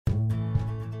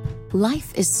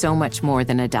Life is so much more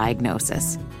than a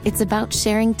diagnosis. It's about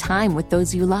sharing time with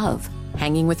those you love,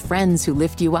 hanging with friends who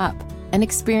lift you up, and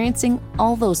experiencing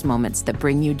all those moments that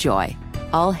bring you joy.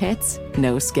 All hits,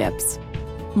 no skips.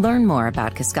 Learn more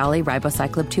about Kisqali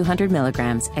Ribociclib 200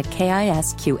 milligrams at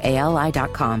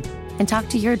KISQALI.com and talk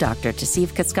to your doctor to see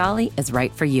if Kisqali is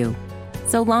right for you.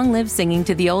 So long live singing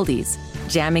to the oldies,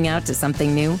 jamming out to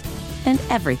something new, and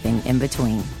everything in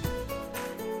between.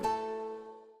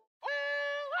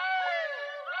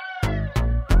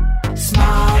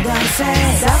 Small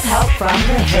doses. Self-help from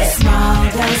the hip. Small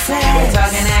doses. We're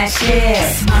talking that shit.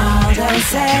 Small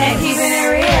doses. And keeping it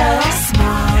real.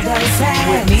 Small doses.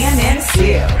 With me and them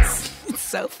Seals. It's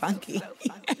so funky.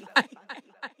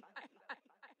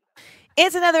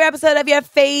 It's another episode of your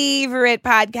favorite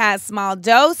podcast, Small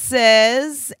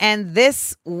Doses. And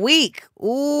this week,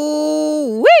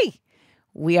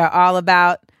 we are all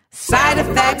about side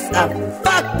effects of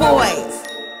Fuckboys.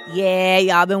 Yeah,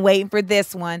 y'all been waiting for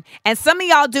this one. And some of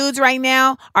y'all dudes right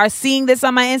now are seeing this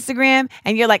on my Instagram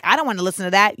and you're like, I don't want to listen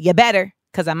to that. You better,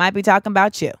 because I might be talking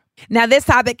about you. Now, this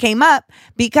topic came up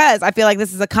because I feel like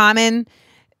this is a common,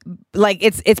 like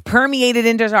it's permeated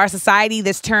into our society,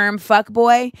 this term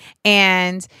fuckboy.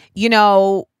 And, you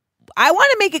know, I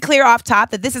want to make it clear off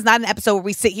top that this is not an episode where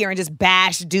we sit here and just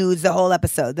bash dudes the whole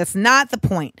episode. That's not the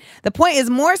point. The point is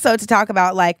more so to talk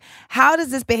about, like, how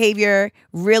does this behavior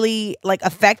really, like,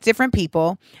 affect different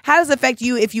people? How does it affect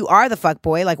you if you are the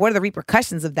fuckboy? Like, what are the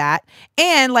repercussions of that?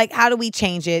 And, like, how do we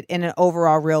change it in an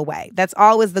overall real way? That's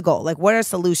always the goal. Like, what are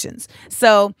solutions?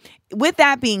 So with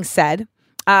that being said,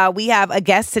 we have a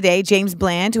guest today, James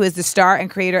Bland, who is the star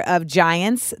and creator of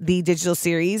Giants, the digital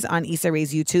series on Issa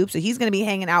Rae's YouTube. So he's going to be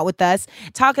hanging out with us,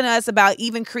 talking to us about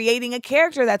even creating a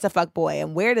character that's a fuckboy,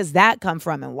 and where does that come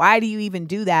from, and why do you even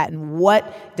do that, and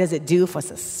what does it do for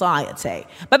society?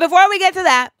 But before we get to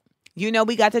that, you know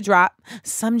we got to drop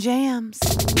some jams.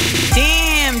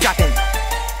 Jam dropping.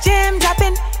 Jam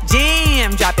dropping.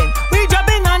 Jam dropping. We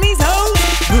dropping on these hoes.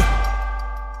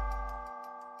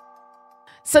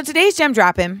 So today's gem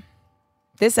dropping,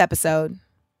 this episode,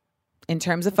 in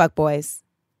terms of fuckboys,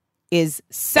 is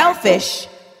selfish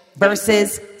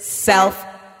versus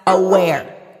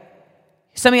self-aware.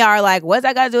 Some of y'all are like, what's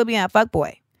that got to do with being a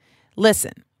fuckboy?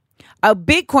 Listen, a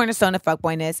big cornerstone of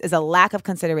fuckboyness is a lack of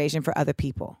consideration for other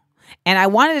people. And I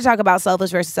wanted to talk about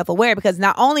selfish versus self-aware because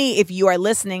not only if you are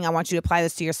listening, I want you to apply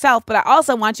this to yourself, but I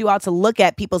also want you all to look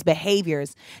at people's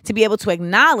behaviors to be able to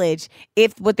acknowledge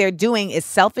if what they're doing is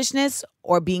selfishness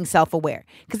or being self-aware,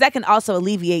 because that can also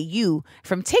alleviate you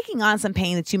from taking on some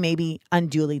pain that you may be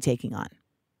unduly taking on,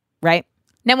 right?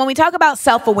 Now, when we talk about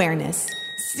self-awareness,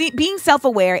 being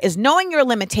self-aware is knowing your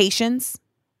limitations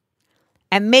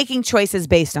and making choices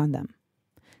based on them.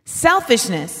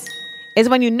 Selfishness is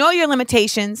when you know your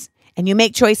limitations and you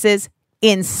make choices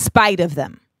in spite of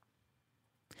them.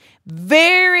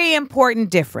 Very important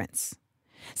difference.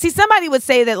 See, somebody would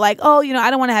say that, like, oh, you know, I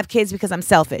don't want to have kids because I'm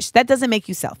selfish. That doesn't make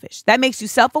you selfish. That makes you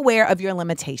self-aware of your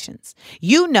limitations.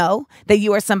 You know that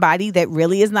you are somebody that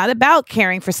really is not about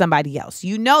caring for somebody else.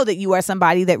 You know that you are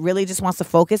somebody that really just wants to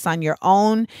focus on your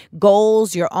own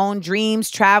goals, your own dreams,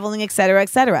 traveling, et cetera, et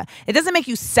cetera. It doesn't make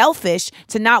you selfish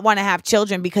to not want to have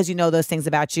children because you know those things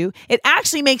about you. It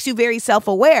actually makes you very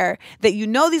self-aware that you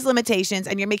know these limitations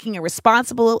and you're making a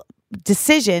responsible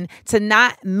decision to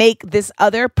not make this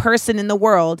other person in the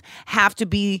world have to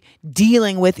be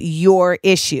dealing with your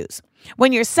issues.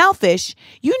 When you're selfish,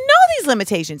 you know these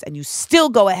limitations and you still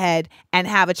go ahead and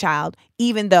have a child,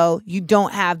 even though you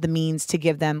don't have the means to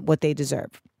give them what they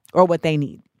deserve or what they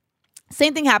need.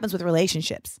 Same thing happens with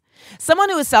relationships. Someone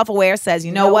who is self-aware says,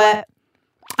 you know what?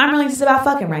 I'm really just about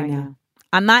fucking right now.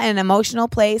 I'm not in an emotional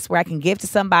place where I can give to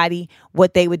somebody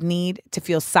what they would need to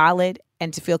feel solid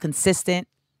and to feel consistent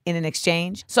in an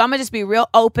exchange. So I'm going to just be real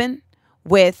open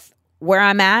with where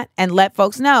I'm at and let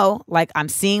folks know, like, I'm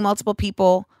seeing multiple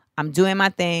people. I'm doing my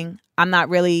thing. I'm not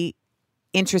really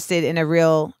interested in a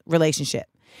real relationship.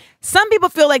 Some people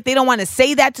feel like they don't want to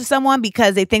say that to someone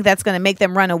because they think that's going to make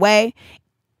them run away.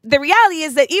 The reality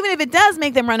is that even if it does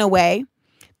make them run away,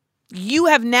 you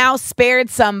have now spared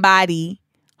somebody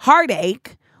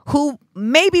heartache who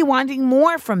may be wanting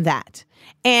more from that.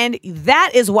 And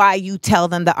that is why you tell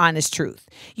them the honest truth.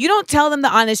 You don't tell them the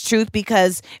honest truth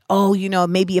because, oh, you know,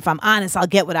 maybe if I'm honest, I'll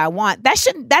get what I want.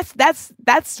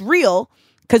 That's real,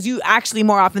 because you actually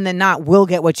more often than not will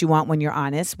get what you want when you're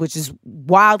honest, which is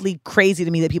wildly crazy to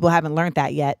me that people haven't learned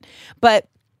that yet. But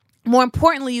more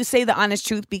importantly, you say the honest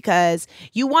truth because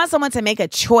you want someone to make a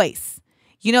choice.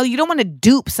 You know, you don't want to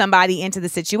dupe somebody into the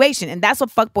situation. And that's what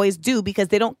fuckboys do because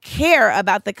they don't care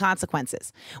about the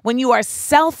consequences. When you are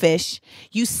selfish,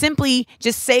 you simply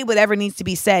just say whatever needs to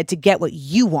be said to get what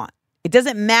you want. It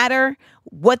doesn't matter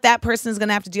what that person is going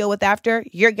to have to deal with after.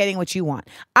 You're getting what you want.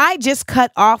 I just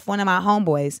cut off one of my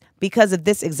homeboys because of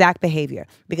this exact behavior.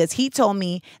 Because he told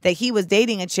me that he was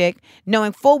dating a chick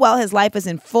knowing full well his life is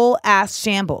in full ass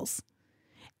shambles.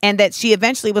 And that she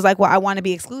eventually was like, well, I want to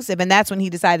be exclusive. And that's when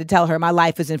he decided to tell her my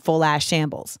life is in full ass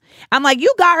shambles. I'm like,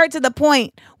 you got her to the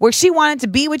point where she wanted to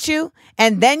be with you.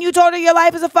 And then you told her your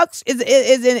life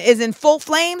is in full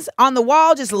flames on the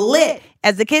wall, just lit.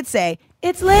 As the kids say,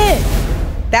 it's lit.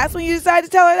 That's when you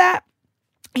decided to tell her that.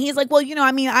 He's like, well,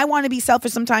 I want to be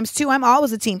selfish sometimes too. I'm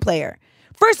always a team player.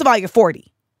 First of all, you're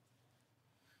 40.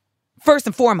 First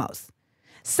and foremost.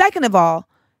 Second of all,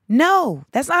 no,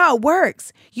 that's not how it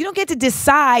works. You don't get to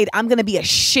decide I'm going to be a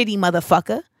shitty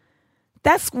motherfucker.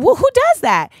 Who does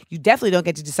that? You definitely don't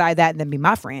get to decide that and then be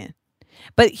my friend.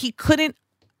 But he couldn't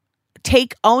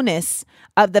take onus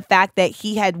of the fact that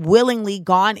he had willingly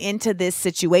gone into this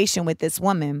situation with this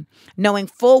woman, knowing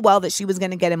full well that she was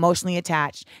going to get emotionally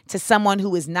attached to someone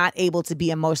who is not able to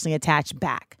be emotionally attached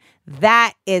back.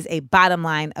 That is a bottom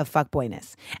line of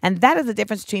fuckboyness. And that is the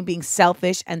difference between being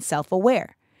selfish and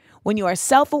self-aware. When you are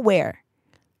self-aware,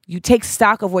 you take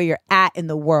stock of where you're at in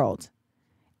the world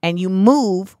and you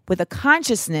move with a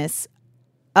consciousness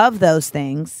of those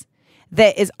things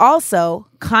that is also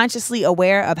consciously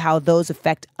aware of how those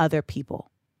affect other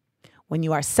people. When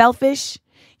you are selfish,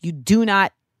 you do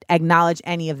not acknowledge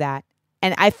any of that.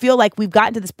 And I feel like we've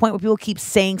gotten to this point where people keep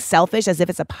saying selfish as if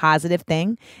it's a positive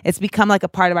thing. It's become like a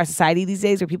part of our society these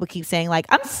days where people keep saying like,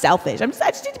 I'm selfish. I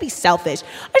just need to be selfish.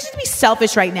 I just need to be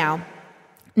selfish right now.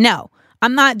 No,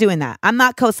 I'm not doing that. I'm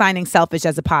not co-signing selfish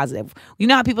as a positive. You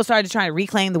know how people started trying to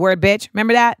reclaim the word bitch?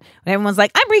 Remember that? When everyone's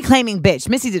like, I'm reclaiming bitch.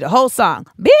 Missy did a whole song.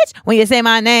 Bitch, when you say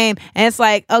my name. And it's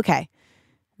like, okay,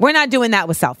 we're not doing that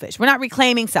with selfish. We're not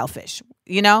reclaiming selfish.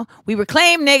 We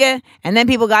reclaim nigga, and then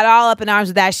people got all up in arms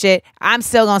with that shit. I'm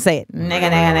still going to say it. Nigga, nigga,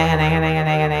 nigga, nigga, nigga,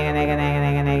 nigga, nigga,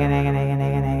 nigga, nigga, nigga, nigga,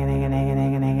 nigga,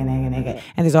 nigga, nigga, nigga, nigga.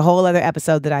 And there's a whole other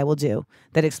episode that I will do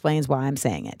that explains why I'm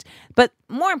saying it. But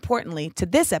more importantly to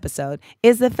this episode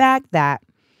is the fact that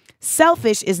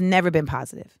selfish has never been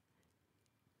positive.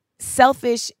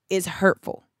 Selfish is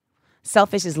hurtful.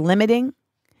 Selfish is limiting.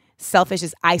 Selfish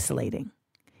is isolating.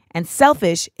 And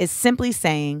selfish is simply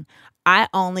saying, I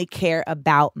only care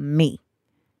about me.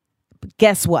 But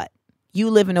guess what?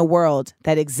 You live in a world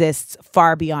that exists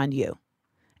far beyond you.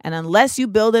 And unless you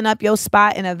building up your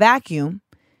spot in a vacuum,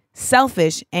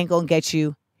 selfish ain't gonna get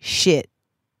you shit.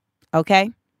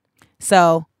 Okay?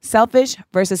 So selfish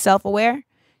versus self-aware.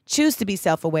 Choose to be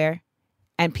self-aware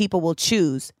and people will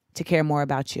choose to care more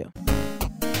about you.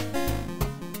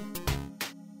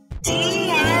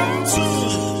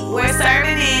 DMT. We're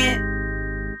serving it.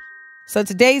 So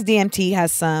today's DMT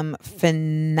has some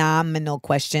phenomenal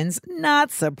questions. Not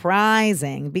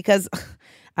surprising because,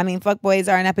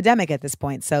 fuckboys are an epidemic at this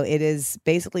point. So it is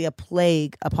basically a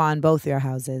plague upon both your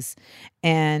houses.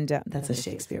 And that's a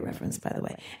Shakespeare reference, by the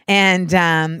way. And,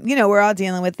 we're all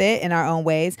dealing with it in our own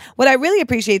ways. What I really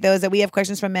appreciate, though, is that we have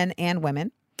questions from men and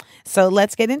women. So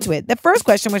let's get into it. The first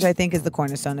question, which I think is the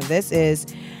cornerstone of this, is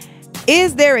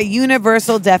there a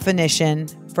universal definition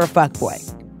for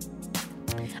fuckboy?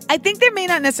 I think there may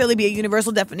not necessarily be a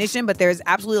universal definition, but there's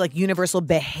absolutely universal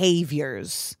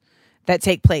behaviors that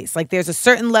take place. Like there's a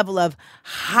certain level of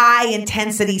high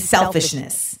intensity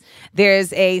selfishness.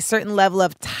 There's a certain level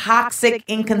of toxic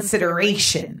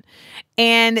inconsideration.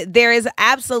 And there is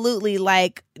absolutely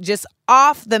just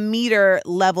off the meter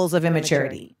levels of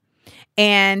immaturity.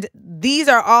 And these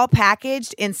are all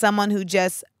packaged in someone who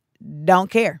just don't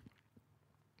care.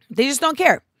 They just don't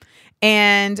care.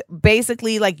 And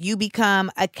basically, you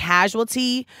become a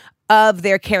casualty of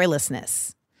their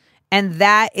carelessness. And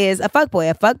that is a fuckboy.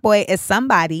 A fuckboy is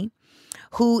somebody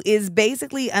who is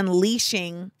basically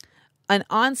unleashing an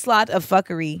onslaught of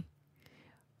fuckery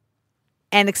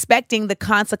and expecting the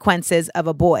consequences of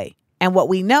a boy. And what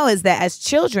we know is that as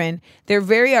children, there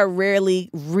are rarely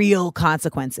real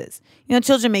consequences.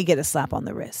 Children may get a slap on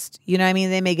the wrist.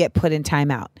 They may get put in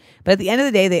timeout. But at the end of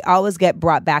the day, they always get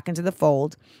brought back into the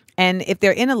fold. And if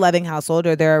they're in a loving household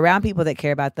or they're around people that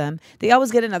care about them, they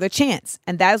always get another chance.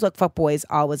 And that is what fuckboys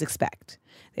always expect.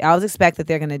 They always expect that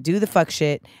they're going to do the fuck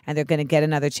shit and they're going to get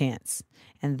another chance.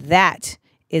 And that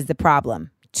is the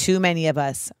problem. Too many of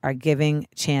us are giving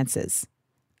chances.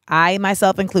 I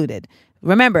myself included.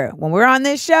 Remember, when we're on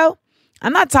this show,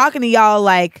 I'm not talking to y'all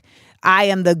like I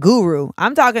am the guru.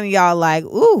 I'm talking to y'all like,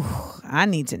 ooh, I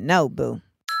need to know, boo.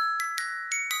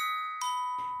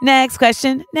 Next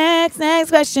question. Next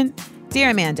question.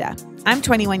 Dear Amanda, I'm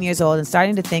 21 years old and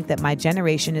starting to think that my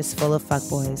generation is full of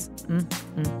fuckboys.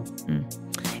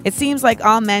 It seems like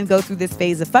all men go through this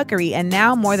phase of fuckery, and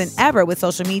now more than ever with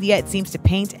social media, it seems to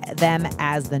paint them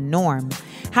as the norm.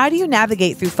 How do you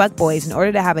navigate through fuckboys in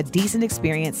order to have a decent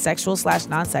experience,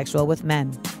 sexual/non-sexual, with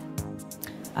men?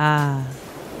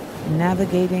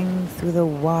 Navigating through the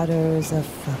waters of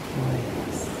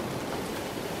fuckboys.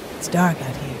 It's dark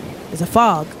out here. There's a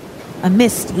fog. A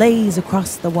mist lays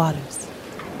across the waters.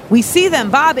 We see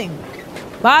them bobbing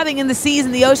in the seas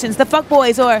and the oceans. The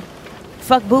fuckboys, or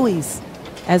fuck buoys,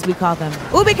 as we call them.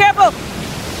 Ooh, be careful!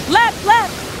 Left!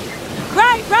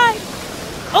 Right!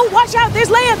 Oh, watch out! There's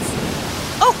Lance!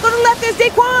 Oh, go to the left! There's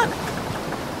Daquan!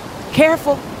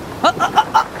 Careful!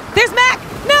 There's Mac!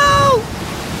 No!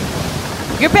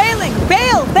 You're bailing!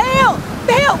 Bail!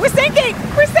 We're sinking!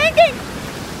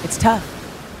 It's tough.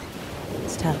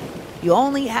 You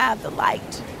only have the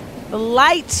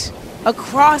light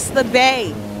across the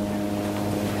bay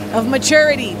of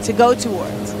maturity to go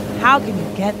towards. How can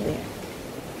you get there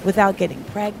without getting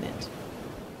pregnant?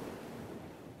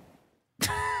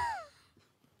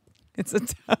 It's a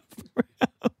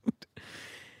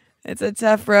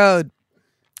tough road.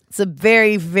 It's a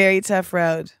very, very tough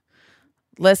road.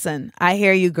 Listen, I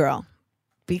hear you, girl,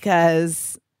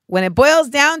 because when it boils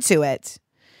down to it,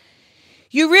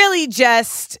 you really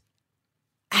just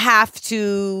have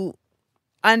to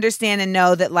understand and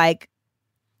know that, like,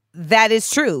 that is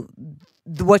true.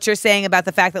 What you're saying about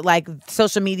the fact that, like,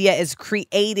 social media is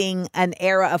creating an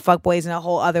era of fuckboys in a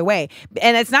whole other way.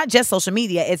 And it's not just social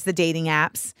media. It's the dating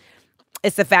apps.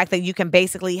 It's the fact that you can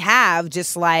basically have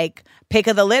just, like, pick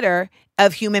of the litter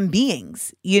of human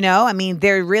beings. You know, I mean,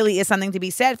 there really is something to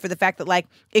be said for the fact that, like,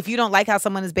 if you don't like how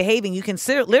someone is behaving, you can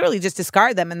literally just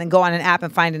discard them and then go on an app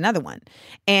and find another one.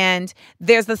 And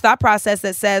there's the thought process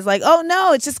that says, like, oh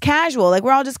no, it's just casual. Like,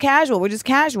 we're all just casual. We're just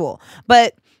casual.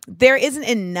 But there isn't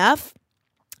enough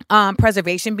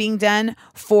preservation being done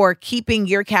for keeping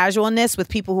your casualness with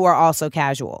people who are also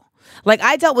casual. Like,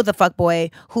 I dealt with a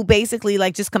fuckboy who basically,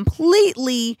 like, just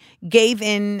completely gave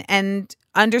in and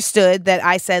understood that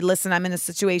I said, listen, I'm in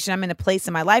a place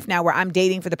in my life now where I'm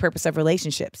dating for the purpose of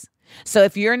relationships. So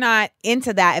if you're not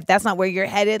into that, if that's not where you're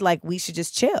headed, like, we should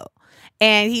just chill.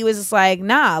 And he was just like,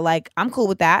 nah, like, I'm cool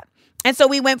with that. And so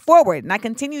we went forward, and I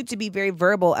continued to be very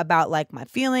verbal about, like, my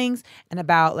feelings and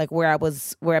about, like, where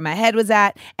my head was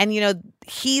at. And, you know,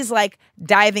 he's like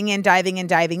diving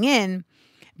in.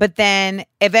 But then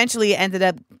eventually it ended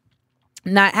up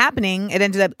not happening. It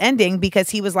ended up ending because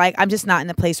he was like, I'm just not in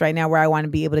a place right now where I want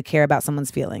to be able to care about someone's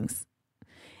feelings.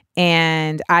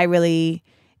 And I really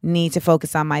need to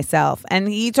focus on myself. And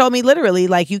he told me literally,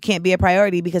 like, you can't be a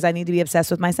priority because I need to be obsessed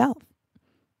with myself,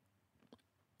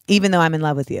 even though I'm in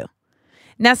love with you.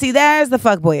 Now, see, there's the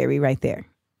fuckboyery right there.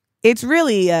 It's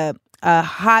really a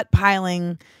hot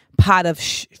piling pot of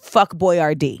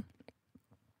fuckboyardee.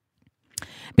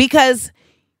 Because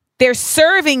they're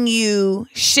serving you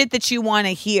shit that you want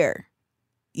to hear,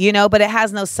 you know, but it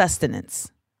has no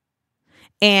sustenance.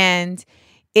 And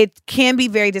it can be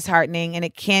very disheartening and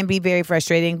it can be very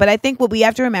frustrating. But I think what we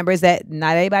have to remember is that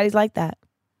not everybody's like that.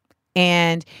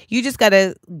 And you just got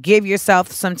to give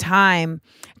yourself some time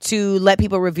to let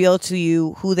people reveal to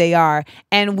you who they are.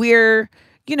 And we're,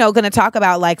 you know, going to talk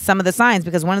about, like, some of the signs,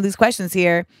 because one of these questions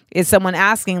here is someone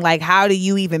asking, like, how do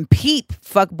you even peep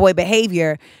fuckboy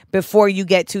behavior before you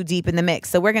get too deep in the mix?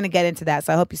 So we're going to get into that.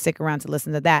 So I hope you stick around to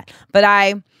listen to that. But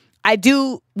I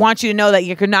do want you to know that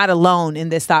you're not alone in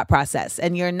this thought process,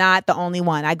 and you're not the only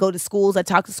one. I go to schools. I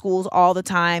talk to schools all the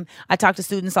time. I talk to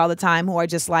students all the time who are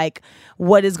just like,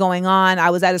 what is going on? I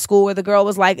was at a school where the girl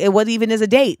was like, what even is a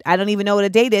date? I don't even know what a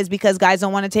date is because guys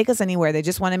don't want to take us anywhere. They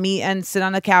just want to meet and sit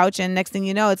on a couch. And next thing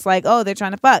you know, it's like, oh, they're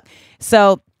trying to fuck.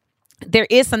 So there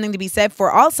is something to be said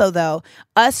for also, though,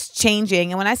 us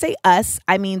changing. And when I say us,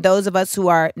 I mean those of us who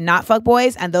are not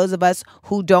fuckboys and those of us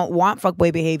who don't want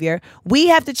fuckboy behavior. We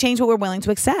have to change what we're willing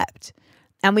to accept.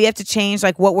 And we have to change,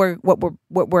 like, what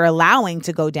we're allowing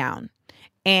to go down.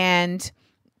 And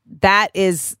that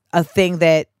is a thing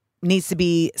that needs to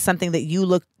be something that you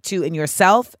look to in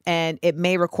yourself. And it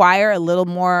may require a little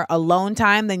more alone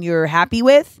time than you're happy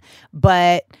with.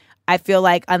 But I feel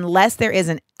like unless there is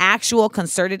an actual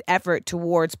concerted effort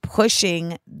towards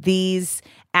pushing these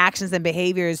actions and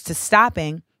behaviors to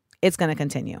stopping, it's going to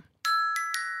continue.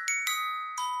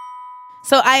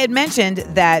 So I had mentioned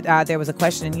that there was a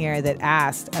question in here that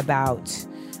asked about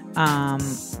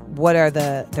what are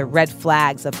the red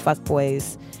flags of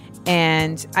fuckboys.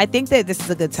 And I think that this is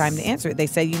a good time to answer it. They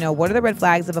say, you know, what are the red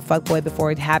flags of a fuckboy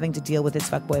before having to deal with his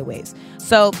fuckboy ways?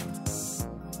 So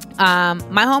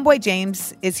My homeboy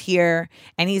James is here,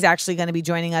 and he's actually going to be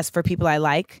joining us for People I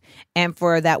Like and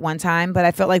for that one time. But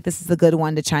I felt like this is a good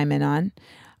one to chime in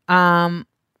on.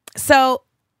 So,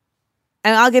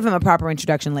 and I'll give him a proper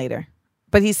introduction later.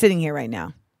 But he's sitting here right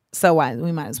now, so why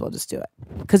we might as well just do it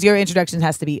because your introduction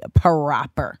has to be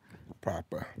proper.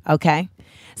 Okay.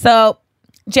 So,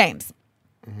 James.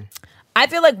 Mm-hmm. I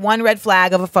feel like one red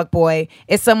flag of a fuckboy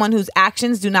is someone whose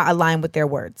actions do not align with their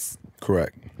words.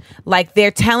 Correct. Like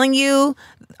they're telling you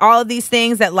all of these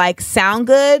things that like sound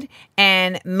good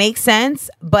and make sense,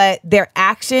 but their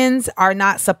actions are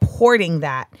not supporting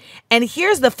that. And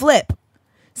here's the flip.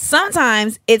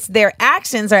 Sometimes it's their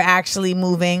actions are actually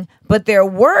moving, but their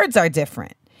words are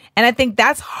different. And I think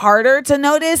that's harder to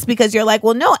notice because you're like,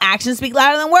 well, no, actions speak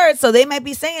louder than words. So they might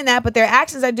be saying that, but their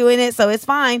actions are doing it. So it's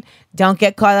fine. Don't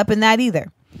get caught up in that either.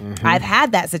 Mm-hmm. I've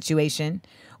had that situation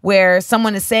where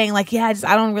someone is saying like, yeah,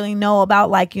 I don't really know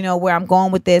about like, you know, where I'm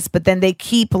going with this. But then they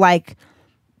keep like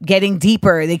getting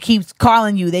deeper. They keep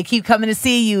calling you. They keep coming to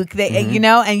see you, you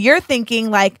know, and you're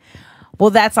thinking like, well,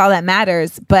 that's all that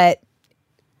matters. But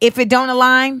if it don't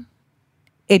align,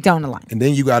 it don't align. And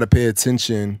then you got to pay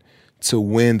attention to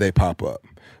when they pop up.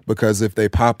 Because if they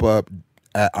pop up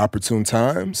at opportune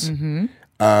times,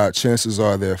 chances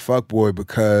are they're a fuckboy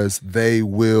because they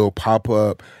will pop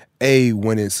up A,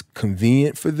 when it's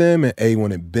convenient for them, and A,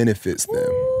 when it benefits them.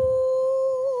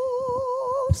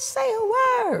 Ooh, say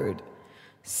a word.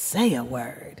 Say a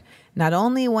word. Not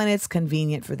only when it's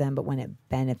convenient for them, but when it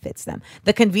benefits them.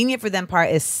 The convenient for them part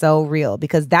is so real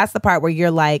because that's the part where you're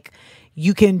like,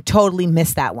 you can totally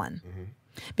miss that one.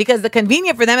 Because the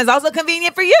convenient for them is also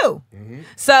convenient for you. Mm-hmm.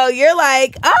 So you're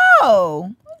like,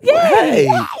 oh,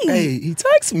 yeah. Hey, he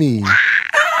texts me.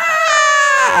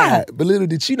 But little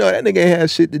did you know that nigga ain't had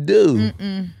shit to do.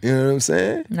 You know what I'm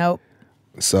saying? Nope.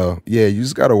 So, yeah, you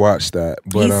just got to watch that.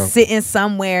 But he's sitting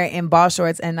somewhere in ball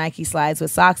shorts and Nike slides with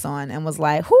socks on and was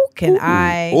like, who can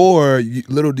I? Or,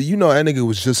 little do you know that nigga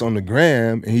was just on the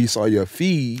gram and he saw your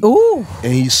feed. Ooh.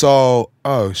 And he saw,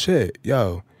 oh, shit,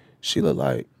 yo, she look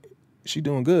like she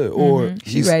doing good. Or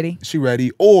she ready. She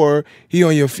ready. Or he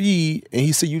on your feed and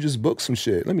he said you just booked some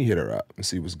shit. Let me hit her up and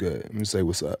see what's good. Let me say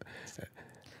what's up.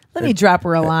 Let me drop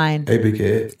her a line. Hey, big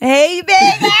head. Hey, big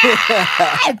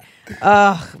head.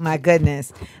 Oh, my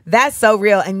goodness. That's so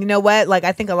real. And you know what? Like,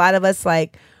 I think a lot of us,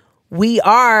 like, we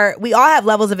all have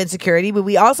levels of insecurity, but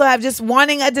we also have just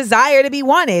wanting a desire to be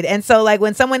wanted. And so, like,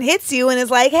 when someone hits you and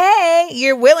is like, hey,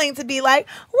 you're willing to be like,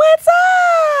 what's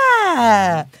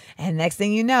up? And next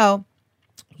thing you know,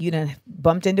 you done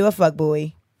bumped into a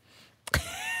fuckboy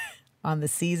on the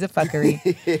seas of fuckery.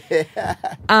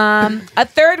 A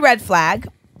third red flag,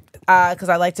 because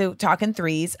I like to talk in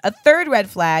threes. A third red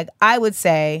flag, I would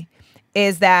say,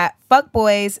 is that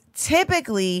fuckboys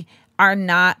typically are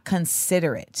not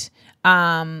considerate.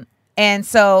 And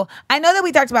so I know that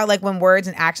we talked about like when words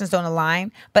and actions don't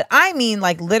align, but I mean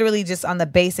like literally just on the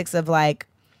basics of like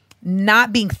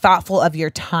not being thoughtful of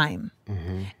your time.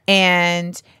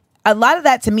 And a lot of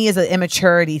that to me is an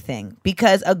immaturity thing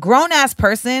because a grown-ass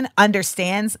person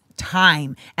understands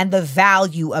time and the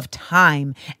value of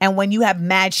time. And when you have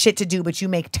mad shit to do, but you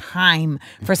make time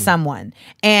for someone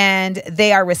and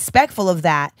they are respectful of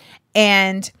that.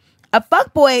 And a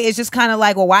fuckboy is just kind of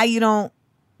like, well, why you don't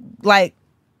like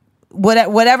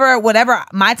whatever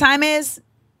my time is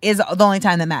the only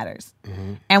time that matters.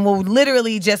 And will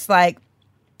literally just like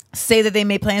say that they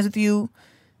made plans with you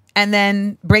and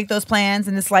then break those plans.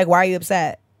 And it's like, why are you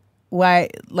upset? Why?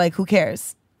 Like, who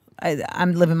cares?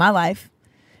 I'm living my life.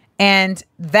 And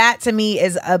that to me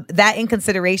is that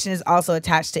inconsideration is also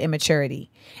attached to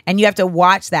immaturity. And you have to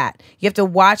watch that. You have to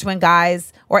watch when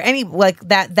guys or any like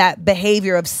that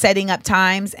behavior of setting up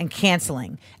times and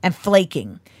canceling and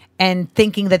flaking and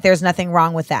thinking that there's nothing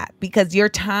wrong with that because your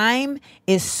time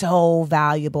is so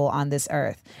valuable on this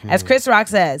earth. As Chris Rock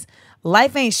says,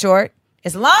 life ain't short.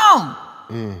 It's long.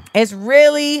 It's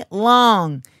really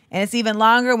long. And it's even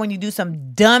longer when you do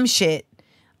some dumb shit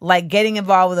like getting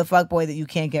involved with a fuckboy that you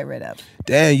can't get rid of.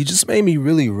 Damn, you just made me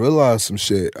really realize some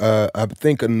shit. I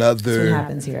think another... That's what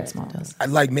happens here at Small Dose.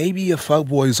 Like maybe a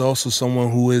fuckboy is also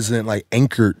someone who isn't like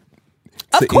anchored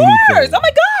to Of course. anything. Oh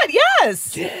my God,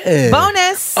 yes. Yeah.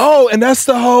 Bonus. Oh, and that's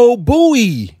the whole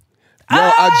buoy. Yo,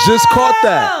 I just caught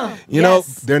that. You know,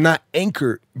 they're not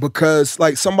anchored because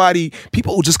like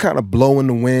people who just kind of blow in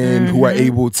the wind, who are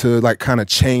able to like kind of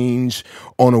change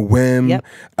on a whim. Yep.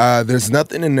 There's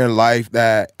nothing in their life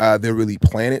that they're really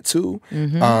planted to.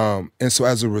 And so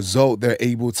as a result, they're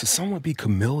able to somewhat be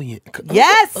chameleon.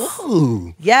 Yes.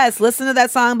 Ooh. Yes. Listen to that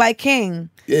song by King.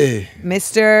 Yeah.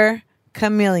 Mr.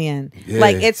 Chameleon. Yeah.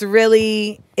 Like it's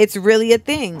really a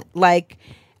thing. Like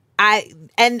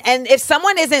And if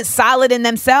someone isn't solid in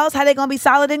themselves, how they gonna be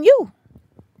solid in you?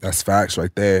 That's facts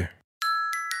right there.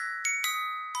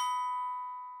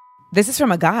 This is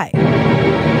from a guy.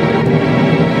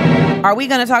 Are we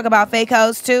gonna talk about fake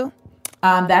hoes too?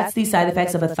 That's the side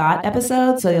effects of a thought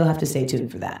episode, so you'll have to stay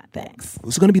tuned for that. Thanks.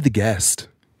 Who's going to be the guest?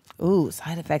 Ooh,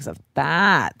 side effects of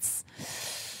thoughts.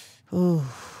 Ooh,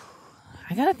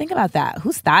 I gotta think about that.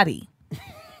 Who's thotty?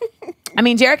 I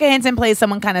mean, Jerica Henson plays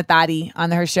someone kind of thotty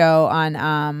on her show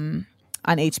on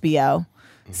HBO.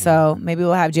 So maybe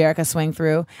we'll have Jerica swing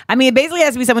through. I mean, it basically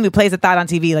has to be someone who plays a thought on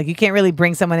TV. Like, you can't really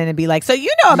bring someone in and be like, so you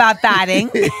know about thotting.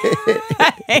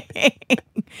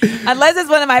 Unless it's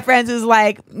one of my friends who's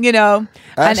like, you know,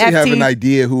 I actually an FT. have an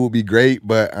idea who will be great,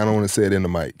 but I don't want to say it in the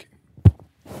mic.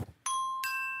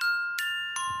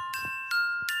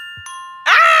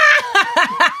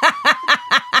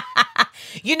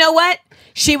 You know what?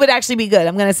 She would actually be good.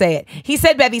 I'm going to say it. He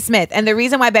said Bevy Smith. And the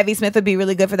reason why Bevy Smith would be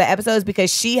really good for the episode is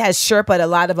because she has Sherpa'd a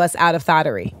lot of us out of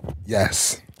thottery.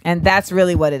 Yes. And that's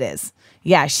really what it is.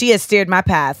 Yeah, she has steered my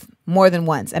path more than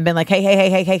once and been like,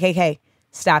 hey,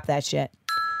 stop that shit.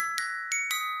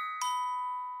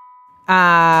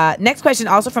 Next question,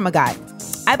 also from a guy.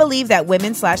 I believe that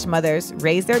women/mothers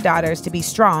raise their daughters to be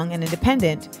strong and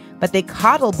independent, but they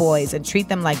coddle boys and treat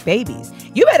them like babies.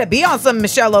 You better be on some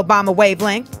Michelle Obama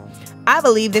wavelength. I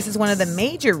believe this is one of the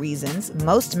major reasons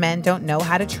most men don't know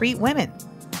how to treat women.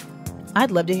 I'd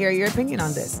love to hear your opinion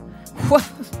on this.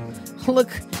 Look,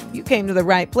 you came to the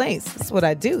right place. That's what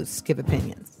I do, is give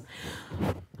opinions.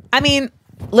 I mean,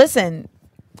 listen,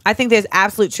 I think there's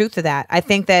absolute truth to that. I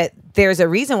think that there's a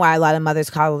reason why a lot of mothers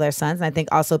coddle their sons. And I think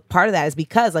also part of that is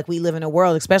because like we live in a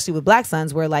world, especially with black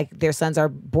sons, where like their sons are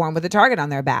born with a target on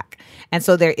their back. And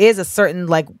so there is a certain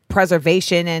like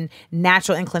preservation and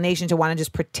natural inclination to want to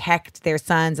just protect their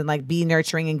sons and like be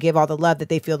nurturing and give all the love that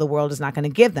they feel the world is not going to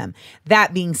give them.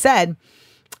 That being said,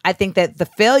 I think that the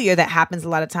failure that happens a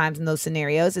lot of times in those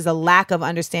scenarios is a lack of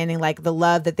understanding like the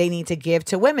love that they need to give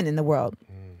to women in the world.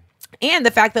 And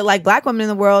the fact that like black women in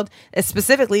the world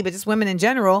specifically, but just women in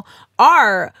general,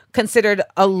 are considered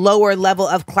a lower level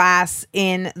of class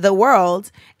in the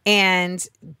world and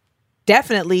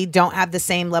definitely don't have the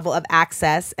same level of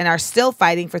access and are still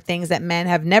fighting for things that men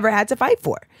have never had to fight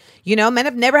for. You know, men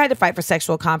have never had to fight for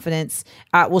sexual confidence.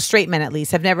 Well, straight men at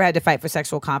least have never had to fight for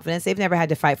sexual confidence. They've never had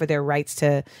to fight for their rights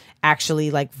to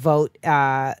actually like vote.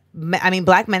 I mean,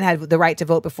 black men had the right to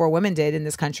vote before women did in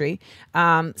this country.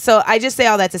 So I just say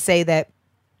all that to say that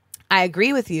I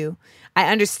agree with you.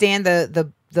 I understand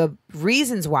the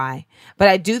reasons why, but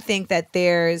I do think that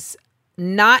there's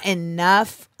not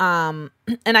enough. And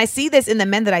I see this in the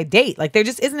men that I date. Like there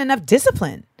just isn't enough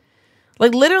discipline.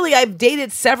 Like literally I've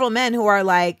dated several men who are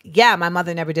like, yeah, my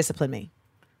mother never disciplined me.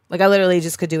 Like I literally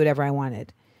just could do whatever I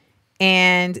wanted.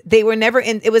 And they were never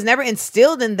it was never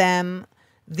instilled in them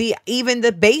even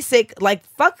the basic like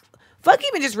fuck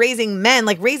even just raising men,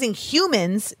 like raising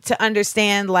humans to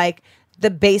understand like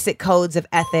the basic codes of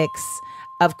ethics,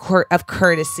 of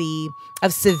courtesy,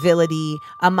 of civility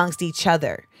amongst each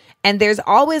other. And there's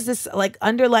always this like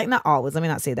underlying, not always, let me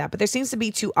not say that, but there seems to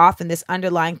be too often this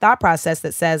underlying thought process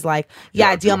that says like, yeah,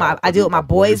 I deal with my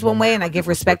boys one way and I give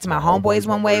respect to my homeboys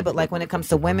one way. But like when it comes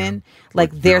to women,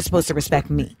 like they're supposed to respect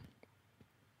me.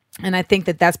 And I think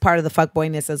that that's part of the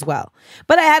fuckboyness as well.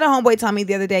 But I had a homeboy tell me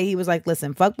the other day, he was like,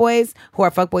 listen, fuckboys who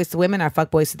are fuckboys to women are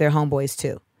fuckboys to their homeboys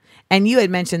too. And you had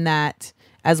mentioned that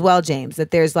as well, James, that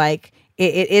there's like,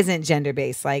 it isn't gender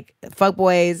based. Like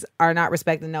fuckboys are not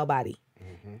respecting nobody.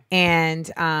 And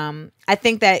I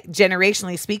think that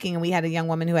generationally speaking, and we had a young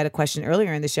woman who had a question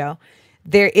earlier in the show,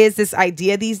 there is this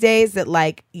idea these days that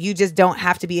like you just don't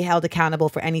have to be held accountable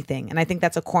for anything. And I think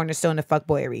that's a cornerstone of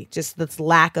fuckboyery, just this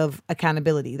lack of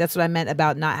accountability. That's what I meant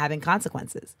about not having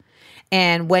consequences.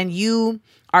 And when you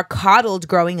are coddled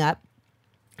growing up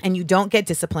and you don't get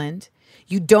disciplined,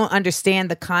 you don't understand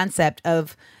the concept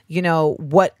of, you know,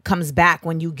 what comes back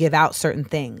when you give out certain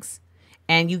things.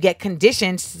 And you get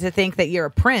conditioned to think that you're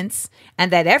a prince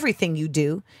and that everything you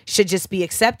do should just be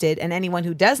accepted. And anyone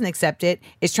who doesn't accept it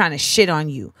is trying to shit on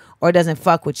you or doesn't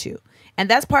fuck with you. And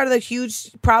that's part of the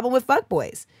huge problem with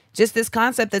fuckboys. Just this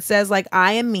concept that says like,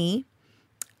 I am me.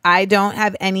 I don't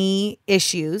have any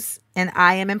issues and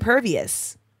I am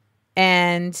impervious.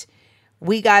 And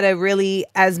we got to really,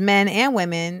 as men and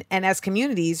women and as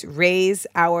communities, raise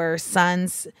our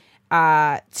sons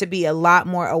to be a lot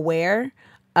more aware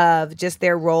of just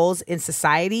their roles in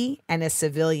society and as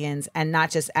civilians and not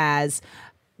just as,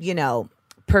 you know,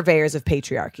 purveyors of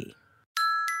patriarchy.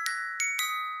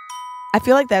 I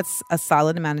feel like that's a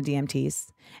solid amount of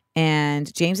DMTs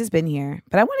and James has been here,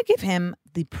 but I want to give him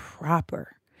the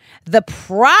proper the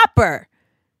proper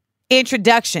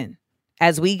introduction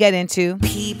as we get into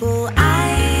People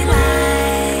I Like.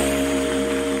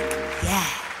 Yeah.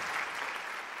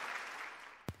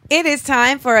 It is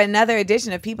time for another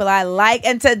edition of People I Like.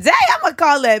 And today I'm going to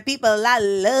call it People I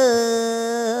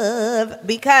Love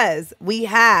because we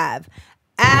have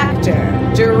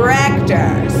actor,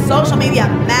 director, social media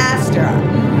master,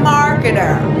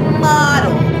 marketer,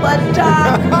 model,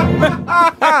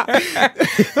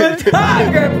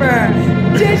 photographer,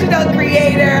 digital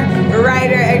creator,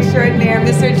 writer extraordinaire,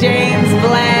 Mr. James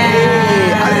Bland.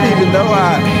 Hey, I didn't even know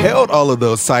I held all of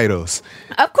those titles.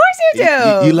 Of course you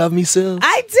do. You love me, Sil?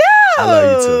 I do.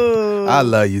 I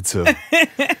love you too.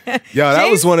 Yo, that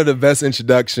was one of the best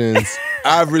introductions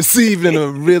I've received in a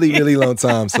really, really long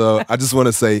time. So I just want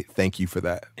to say thank you for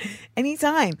that.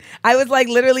 Anytime. I was like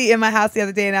literally in my house the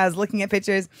other day and I was looking at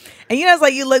pictures. And you know, it's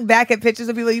like you look back at pictures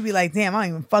of people, you be like, damn, I don't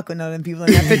even fuck with none of them people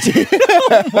in that picture.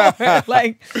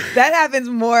 Like that happens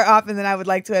more often than I would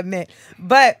like to admit.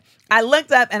 But I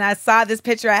looked up and I saw this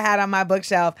picture I had on my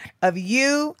bookshelf of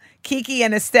you, Kiki,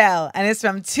 and Estelle. And it's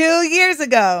from 2 years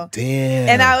ago. Damn.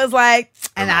 And I was like,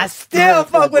 and I still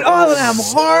fuck with all of them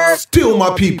hard. Still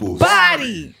my people.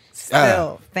 Body.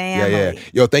 Still family. Yeah.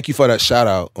 Yo, thank you for that shout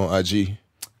out on IG.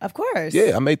 Of course.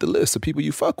 Yeah, I made the list of people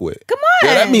you fuck with. Come on.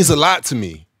 Yeah, that means a lot to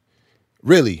me.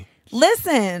 Really.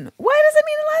 Listen, why does it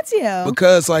mean a lot to you?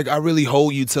 Because like I really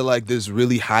hold you to like this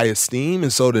really high esteem,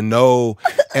 and so to know,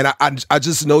 and I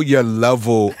just know your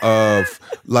level of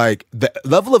like the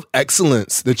level of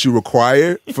excellence that you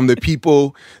require from the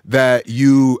people that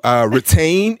you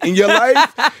retain in your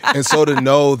life, and so to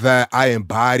know that I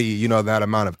embody that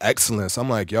amount of excellence, I'm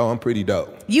like, yo, I'm pretty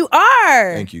dope. You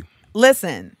are. Thank you.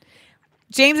 Listen,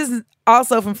 James is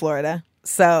also from Florida,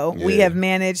 so we have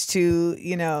managed to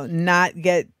not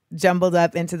get jumbled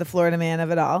up into the Florida man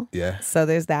of it all. Yeah. So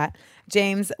there's that.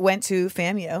 James went to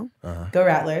FAMU. Go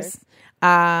Rattlers.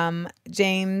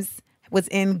 James was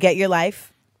in Get Your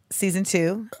Life season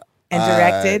 2 and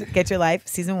directed Get Your Life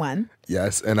season 1.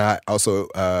 Yes, and I also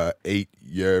ate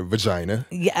your vagina.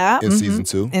 Yeah. In season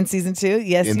 2. In season 2,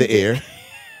 yes. In the air.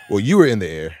 Well, you were in the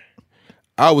air.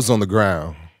 I was on the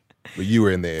ground. But you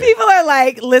were in there. People are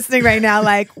like listening right now,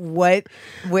 like, what?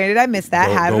 Where did I miss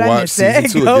that? How did I miss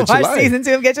it? Go watch season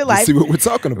 2 of Get Your Life. See what we're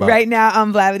talking about. Right now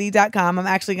on Blavity.com. I'm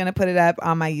actually going to put it up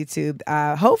on my YouTube,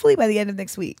 hopefully by the end of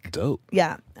next week. Dope.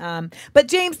 Yeah. But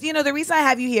James, the reason I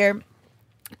have you here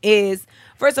is,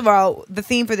 first of all, the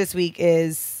theme for this week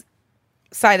is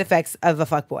side effects of a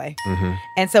fuckboy. Mm-hmm.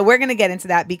 And so we're going to get into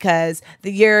that because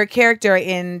your character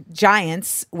in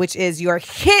Giants, which is your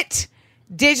hit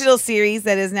digital series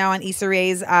that is now on Issa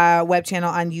Rae's web channel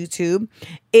on YouTube,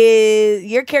 is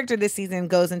your character this season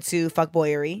goes into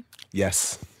fuckboyery.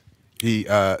 Yes. He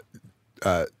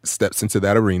steps into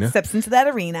that arena.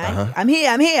 Uh-huh. I'm here.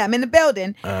 I'm in the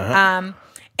building. Uh-huh.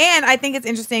 And I think it's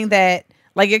interesting that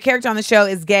like your character on the show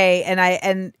is gay,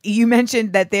 and you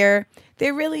mentioned that there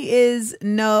really is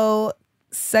no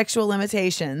sexual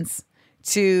limitations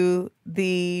to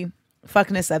the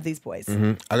fuckness of these boys.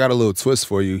 Mm-hmm. I got a little twist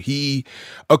for you.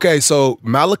 So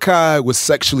Malachi was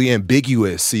sexually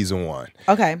ambiguous season 1.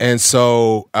 Okay. And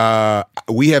so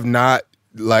we have not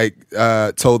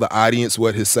told the audience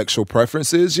what his sexual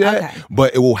preference is yet,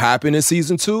 but it will happen in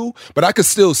season 2. But I could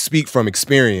still speak from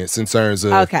experience in terms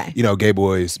of, gay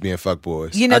boys being fuck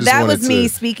boys. That was me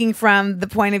speaking from the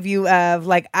point of view of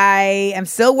like, I am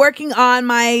still working on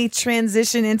my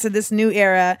transition into this new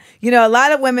era. A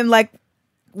lot of women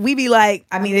we be like,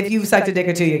 if you sucked a dick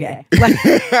or two, you're gay.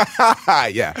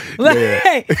 Yeah.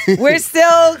 We're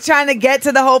still trying to get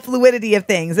to the whole fluidity of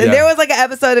things. And there was an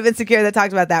episode of Insecure that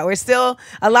talked about that. We're still,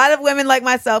 a lot of women like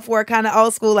myself who are kind of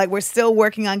old school, we're still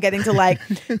working on getting to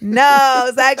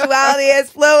no, sexuality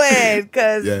is fluid.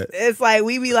 Because it's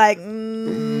we be like,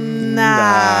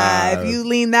 nah, if you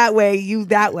lean that way, you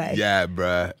that way. Yeah,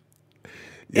 bruh.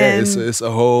 Yeah, it's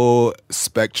a whole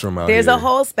spectrum out There's here. a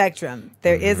whole spectrum.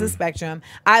 There is a spectrum.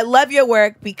 I love your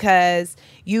work because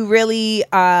you really,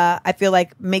 I feel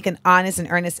like, make an honest and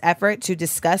earnest effort to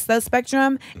discuss the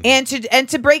spectrum and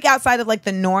to break outside of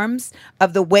the norms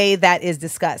of the way that is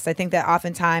discussed. I think that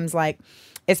oftentimes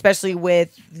especially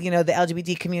with the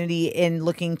LGBT community in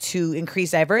looking to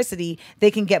increase diversity,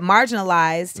 they can get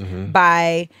marginalized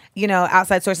by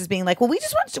outside sources being like, well, we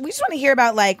just want to hear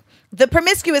about the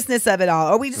promiscuousness of it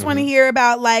all, or we just want to hear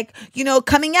about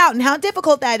coming out and how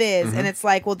difficult that is. And it's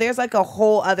well, there's a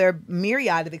whole other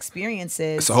myriad of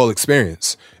experiences. It's a whole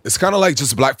experience. It's kind of like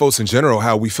just black folks in general,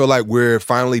 how we feel like we're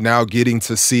finally now getting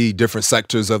to see different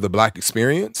sectors of the black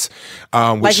experience.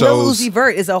 Which shows Lil Uzi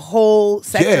Vert is a whole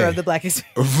sector of the black experience.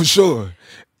 For sure.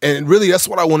 And really, that's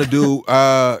what I want to do.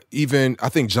 Even I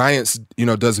think Giants,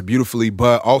 does it beautifully,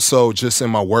 but also just in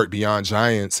my work beyond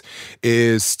Giants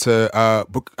is to.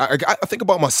 I think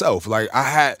about myself. Like I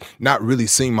had not really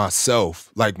seen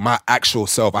myself, like my actual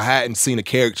self. I hadn't seen a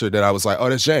character that I was like, oh,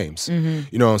 that's James,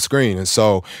 on screen, and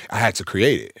so I had to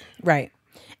create it. Right,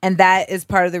 and that is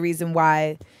part of the reason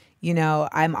why,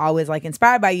 I'm always like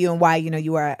inspired by you, and why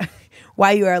you are,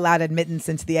 why you are allowed admittance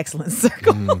into the excellence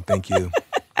circle. Thank you.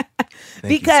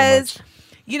 Because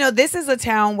this is a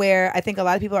town where I think a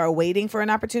lot of people are waiting for an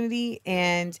opportunity,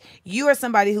 and you are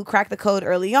somebody who cracked the code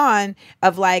early on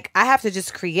of like, I have to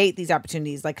just create these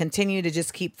opportunities, like continue to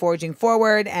just keep forging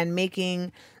forward and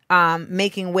making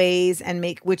ways and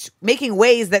making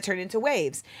ways that turn into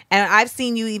waves. And I've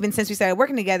seen you, even since we started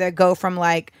working together, go from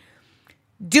like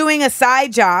doing a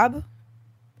side job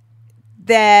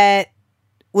that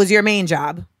was your main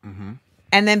job,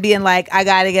 and then being like, I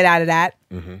got to get out of that.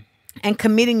 And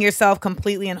committing yourself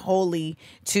completely and wholly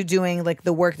to doing like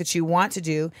the work that you want to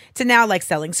do, to now like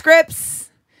selling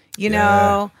scripts,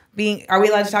 are we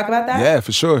allowed to talk about that? Yeah,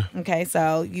 for sure. Okay,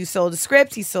 so you sold a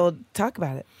script, talk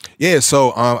about it. Yeah,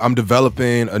 so I'm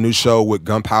developing a new show with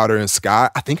Gunpowder and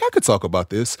Sky. I think I could talk about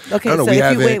this. Okay, so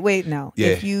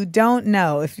if you don't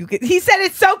know, he said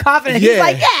it so confident. Yeah. He's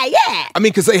like, yeah. I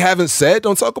mean, because they haven't said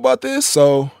don't talk about this,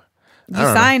 so. You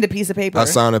signed a piece of paper. I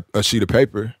signed a sheet of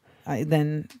paper.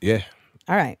 Then. Yeah.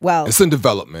 All right, well. It's in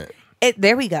development.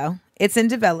 There we go. It's in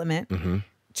development.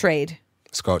 Trade.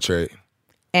 It's called Trade.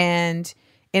 And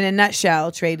in a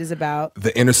nutshell, Trade is about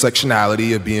the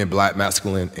intersectionality of being Black,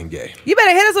 masculine, and gay. You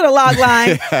better hit us with a log line.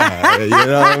 You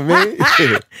know what I mean?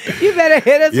 You better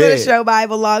hit us with a show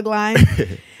Bible log line.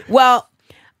 Well,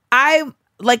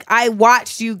 I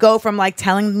watched you go from like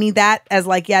telling me that as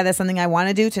like, yeah, that's something I want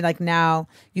to do, to like now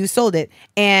you sold it.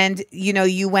 And,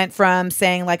 you went from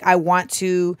saying like, I want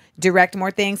to direct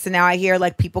more things, to now I hear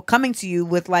like people coming to you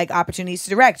with like opportunities to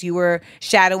direct. You were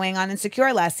shadowing on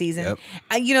Insecure last season.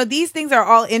 Yep. These things are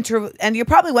all and you're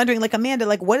probably wondering like, Amanda,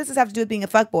 like what does this have to do with being a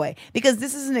fuckboy? Because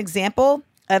this is an example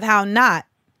of how not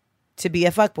to be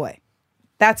a fuckboy.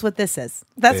 That's what this is.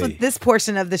 That's what this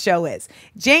portion of the show is.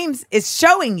 James is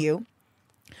showing you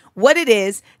what it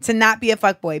is to not be a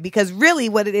fuckboy, because really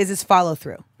what it is follow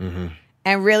through.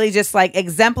 And really just like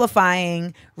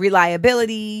exemplifying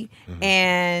reliability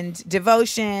and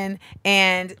devotion,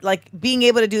 and like being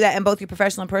able to do that in both your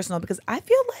professional and personal. Because I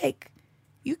feel like,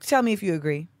 you tell me if you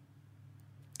agree,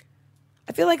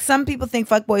 I feel like some people think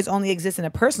fuckboys only exist in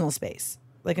a personal space,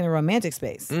 like in a romantic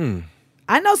space.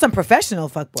 I know some professional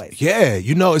fuckboys. Yeah,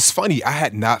 it's funny. I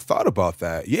had not thought about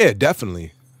that. Yeah,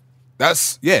 definitely.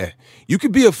 You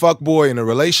could be a fuckboy in a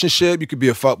relationship. You could be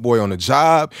a fuckboy on a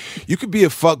job. You could be a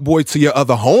fuckboy to your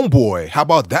other homeboy. How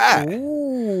about that?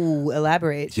 Ooh,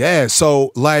 elaborate. Yeah,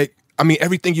 so like, I mean,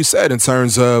 everything you said in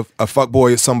terms of a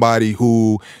fuckboy is somebody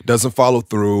who doesn't follow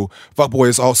through. Fuckboy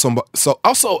is also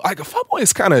like a fuckboy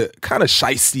is kind of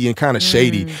shysty and kind of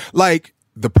shady. Like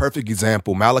the perfect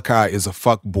example, Malachi is a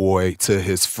fuckboy to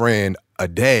his friend a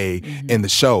day in the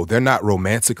show. They're not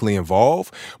romantically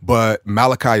involved, but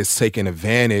Malachi is taking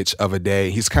advantage of a day.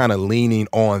 He's kind of leaning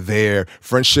on their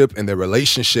friendship and their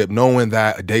relationship, knowing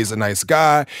that a day's a nice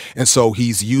guy. And so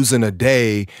he's using a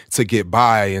day to get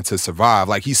by and to survive.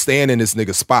 Like he's staying in this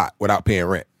nigga's spot without paying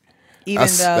rent.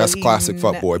 That's classic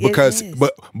fuckboy. Because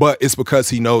but it's because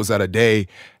he knows that a day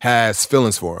has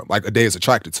feelings for him. Like a day is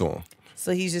attracted to him.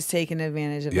 So he's just taking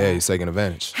advantage of that. Yeah, he's taking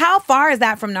advantage. How far is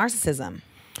that from narcissism?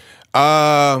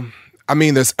 I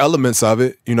mean, there's elements of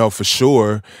it, for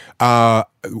sure.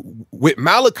 With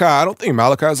Malachi, I don't think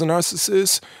Malachi is a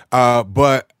narcissist.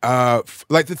 But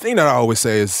like the thing that I always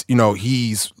say is,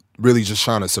 he's really just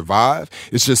trying to survive.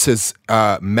 It's just his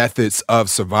methods of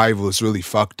survival is really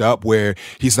fucked up, where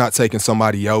he's not taking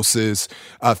somebody else's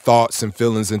thoughts and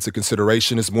feelings into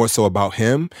consideration. It's more so about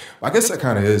him. I guess that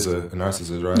kind of is a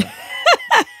narcissist, right?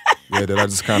 Yeah, did I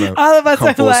just kind of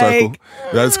come full circle?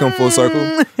 Did I just come full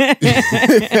circle?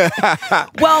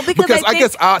 Well, because I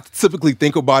guess I typically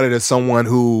think about it as someone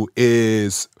who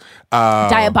is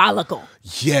diabolical.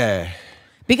 Yeah.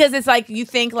 Because it's like, you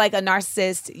think like a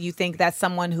narcissist, you think that's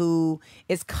someone who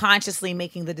is consciously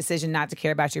making the decision not to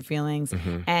care about your feelings.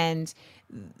 And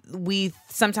we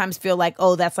sometimes feel like,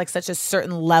 oh, that's like such a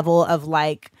certain level of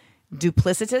like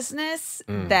duplicitousness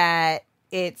that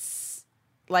it's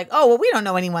like, oh, well, we don't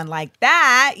know anyone like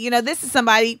that. This is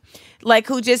somebody like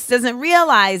who just doesn't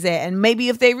realize it. And maybe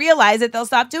if they realize it, they'll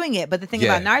stop doing it. But the thing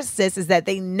about narcissists is that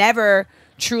they never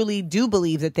truly do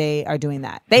believe that they are doing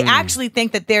that. They actually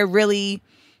think that they're really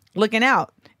looking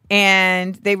out.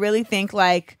 And they really think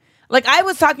like I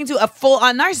was talking to a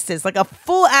full-on narcissist, like a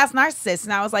full-ass narcissist.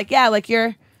 And I was like, yeah, like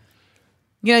you're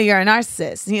you know, you're a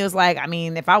narcissist. And he was like, I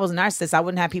mean, if I was a narcissist, I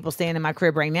wouldn't have people staying in my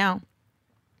crib right now.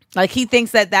 Like, he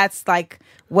thinks that that's like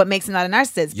what makes him not a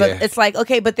narcissist. But it's like,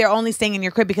 okay, but they're only staying in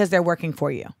your crib because they're working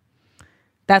for you.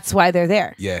 That's why they're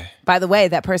there. Yeah. By the way,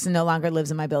 that person no longer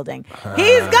lives in my building.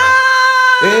 He's gone.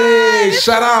 Hey,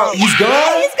 shout out. He's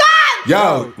gone? He's gone.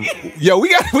 Yo, we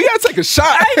gotta take a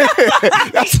shot.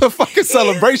 That's a fucking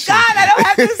celebration. God, I don't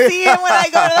have to see him when I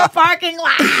go to the parking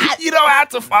lot. You don't have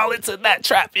to fall into that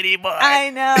trap anymore.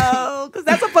 I know, because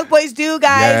that's what fuckboys do,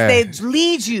 guys. Yeah. They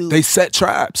lead you. They set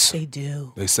traps. They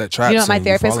do. They set traps. You know what my and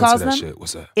therapist fall into calls that them? shit.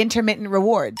 What's that? Intermittent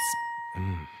rewards.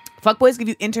 Fuckboys give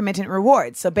you intermittent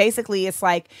rewards. So basically, it's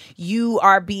like you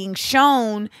are being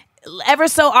shown ever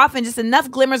so often just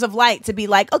enough glimmers of light to be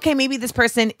like, okay, maybe this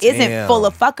person isn't full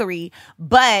of fuckery,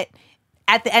 but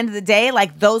at the end of the day,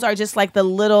 like, those are just like the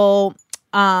little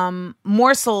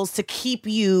morsels to keep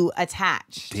you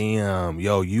attached. Damn,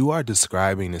 yo, you are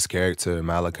describing this character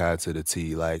Malachi to the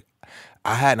T. Like,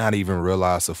 I had not even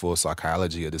realized the full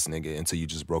psychology of this nigga until you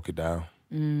just broke it down.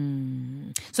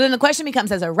 So then the question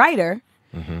becomes, as a writer,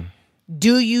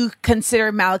 do you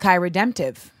consider Malachi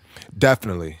redemptive?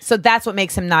 Definitely. So that's what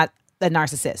makes him not a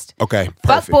narcissist. Okay,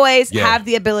 perfect. Fuckboys have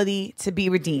the ability to be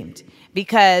redeemed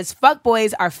because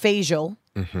fuckboys are facial.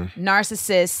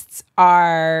 Narcissists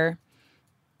are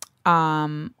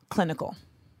clinical.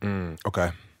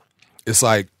 Okay. It's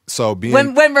like, so being...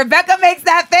 When Rebecca makes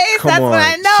that face, that's when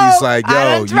I know. She's like,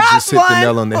 yo, you just hit the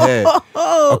nail on the head.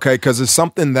 Okay, because it's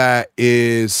something that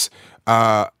is,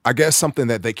 I guess, something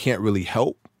that they can't really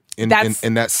help. In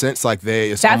that sense, like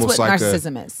it's that's almost what like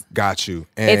narcissism is. Got you.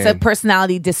 It's a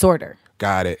personality disorder.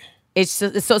 Got it. It's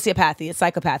sociopathy. It's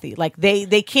psychopathy. Like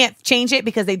they can't change it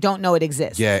because they don't know it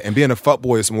exists. Yeah, and being a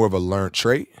fuckboy is more of a learned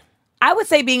trait. I would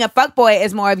say being a fuckboy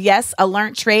is more of, yes, a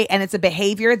learned trait, and it's a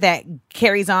behavior that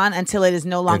carries on until it is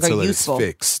no longer useful. Until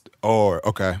it's fixed. Or,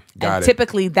 okay, got it.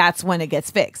 Typically, that's when it gets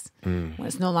fixed, when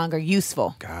it's no longer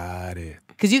useful. Got it.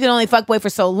 Because you can only fuckboy for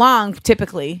so long,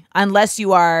 typically, unless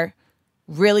you are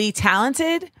really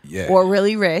talented or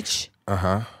really rich.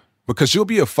 Because you'll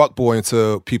be a fuckboy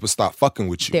until people stop fucking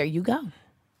with you. There you go.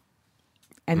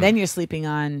 And then you're sleeping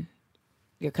on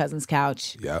your cousin's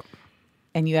couch. Yep.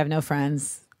 And you have no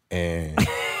friends. And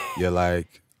you're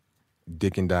like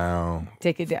dicking down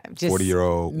just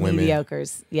 40-year-old women.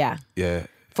 Mediocres. Yeah. Yeah.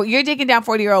 You're dicking down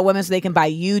 40-year-old women so they can buy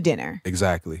you dinner.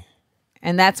 Exactly.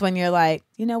 And that's when you're like,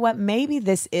 you know what? Maybe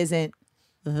this isn't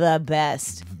the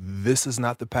best. This is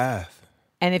not the path.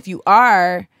 And if you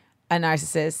are a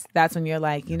narcissist, that's when you're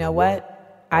like, you know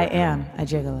what? I am a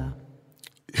gigolo.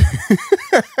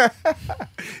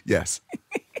 Yes.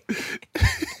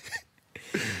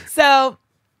 So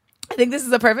I think this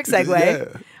is a perfect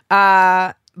segue.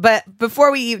 Yeah. But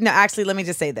before we even, no, actually, let me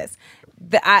just say this.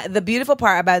 The beautiful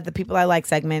part about the People I Like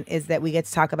segment is that we get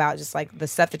to talk about just like the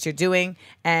stuff that you're doing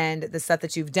and the stuff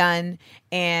that you've done.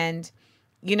 And,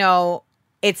 you know,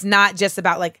 it's not just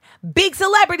about like big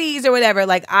celebrities or whatever.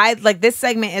 Like this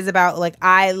segment is about like,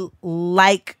 I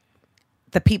like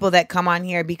the people that come on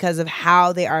here because of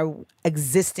how they are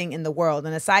existing in the world.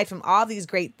 And aside from all these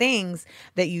great things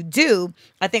that you do,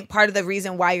 I think part of the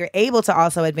reason why you're able to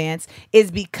also advance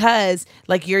is because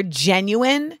like you're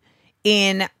genuine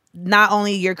in not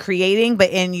only your creating,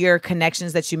 but in your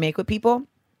connections that you make with people.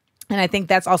 And I think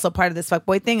that's also part of this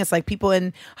fuckboy thing. It's like people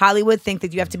in Hollywood think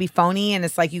that you have to be phony and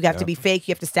it's like you have to be fake.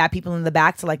 You have to stab people in the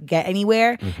back to like get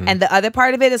anywhere. And the other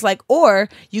part of it is like, or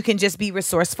you can just be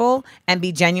resourceful and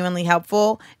be genuinely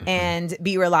helpful and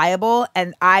be reliable.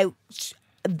 And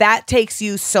that takes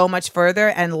you so much further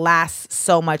and lasts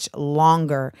so much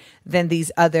longer than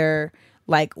these other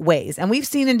like ways. And we've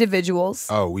seen individuals.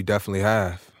 Oh, we definitely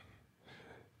have.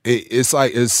 It's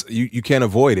like you can't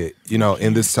avoid it, you know.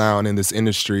 In this town, in this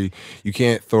industry, you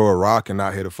can't throw a rock and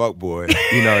not hit a fuckboy.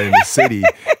 You know, in the city,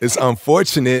 it's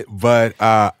unfortunate, but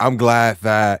I'm glad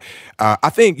that I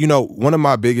think, you know, one of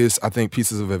my biggest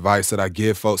pieces of advice that I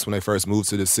give folks when they first move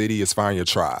to the city is find your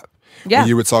tribe. Yeah. When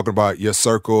you were talking about your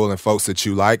circle and folks that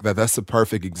you like, that's the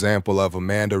perfect example of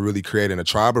Amanda really creating a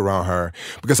tribe around her,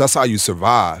 because that's how you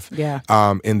survive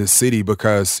in the city,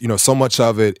 because, you know, so much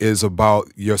of it is about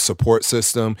your support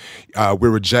system. We're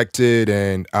rejected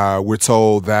and we're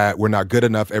told that we're not good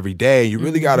enough every day. You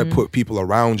really got to put people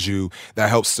around you that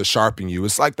helps to sharpen you.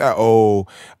 It's like that old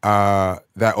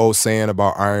saying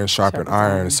about iron sharpen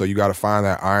iron. So you got to find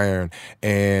that iron,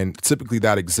 and typically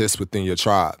that exists within your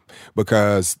tribe,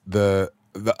 because the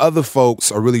other folks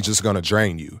are really just going to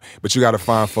drain you, but you got to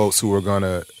find folks who are going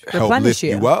to help lift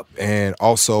you up and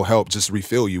also help just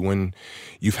refill you when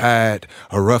you've had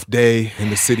a rough day in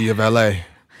the city of LA.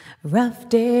 Rough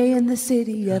day in the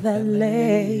city of LA.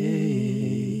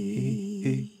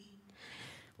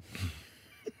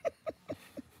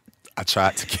 I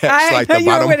tried to catch like the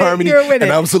bottom harmony, and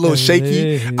I was a little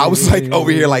shaky. I was like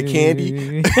over here like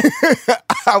Candy.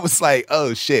 I was like,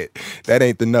 oh shit, that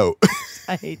ain't the note.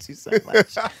 I hate you so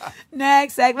much.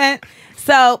 Next segment.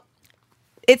 So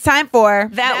it's time for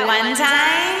That One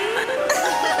Time.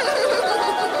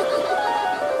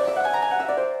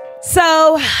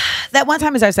 So that one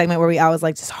time is our segment where we always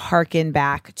like just harken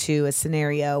back to a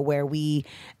scenario where we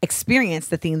experience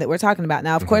the theme that we're talking about.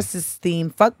 Now, of course, this theme,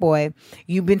 Fuckboy,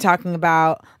 you've been talking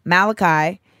about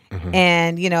Malachi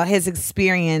and, you know, his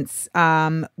experience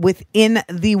within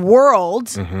the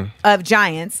world of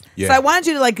giants. Yeah. So I wanted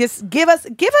you to like just give us,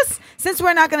 since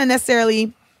we're not going to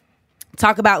necessarily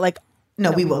talk about like,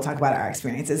 no, we will talk about our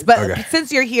experiences. But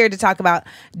since you're here to talk about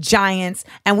giants,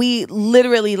 and we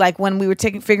literally, like, when we were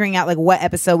figuring out, like, what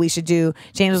episode we should do,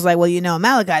 James was like, well, you know,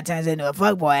 Malachi turns into a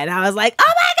fuckboy. And I was like,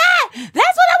 oh, my God,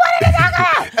 that's what I wanted to talk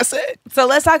about. That's it. So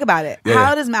let's talk about it. Yeah.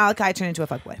 How does Malachi turn into a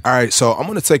fuckboy? All right, so I'm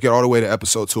going to take it all the way to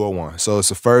episode 201. So it's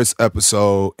the first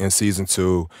episode in season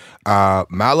 2.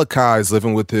 Malachi is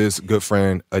living with his good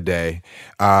friend, Ade.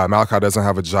 Malachi doesn't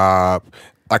have a job,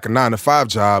 like a 9-to-5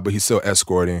 job, but he's still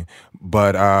escorting.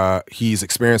 But he's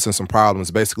experiencing some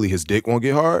problems. Basically, his dick won't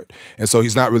get hard, and so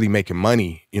he's not really making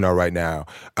money, you know, right now.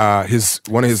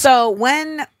 So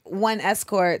when one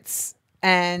escorts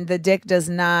and the dick does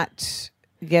not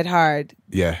get hard,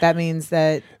 that means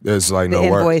that there's like no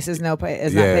invoice work. is not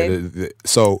paid.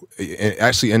 So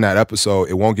actually, in that episode,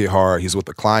 it won't get hard. He's with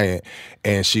the client,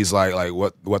 and she's like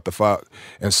what the fuck?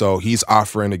 And so he's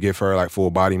offering to give her like full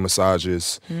body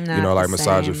massages,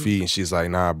 massage her feet, and she's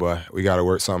like, nah, but we got to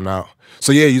work something out.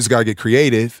 So yeah, you just gotta get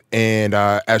creative, and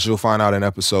as you'll find out in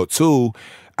episode 2,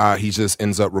 he just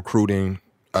ends up recruiting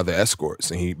other escorts,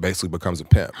 and he basically becomes a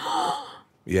pimp.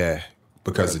 Yeah.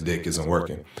 Because the dick isn't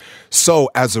working. So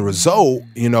as a result,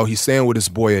 you know, he's staying with his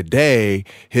boy Ade.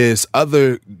 His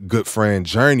other good friend,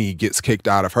 Journey, gets kicked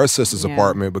out of her sister's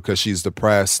apartment because she's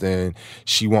depressed and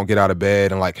she won't get out of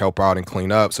bed and like help out and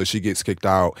clean up. So she gets kicked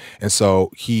out. And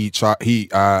so he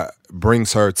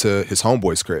brings her to his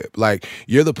homeboy's crib. Like,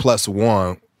 you're the plus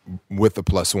one with the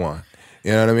plus one.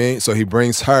 You know what I mean? So he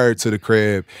brings her to the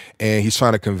crib, and he's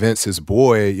trying to convince his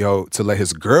boy, to let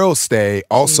his girl stay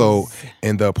also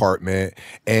in the apartment.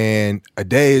 And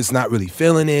Ade is not really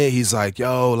feeling it. He's like,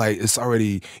 it's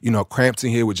already, cramped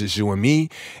in here with just you and me.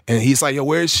 And he's like,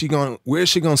 where is she going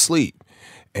to sleep?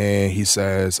 And he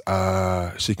says,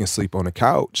 she can sleep on the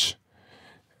couch,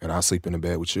 and I'll sleep in the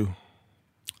bed with you.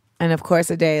 And of course,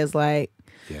 Ade is like,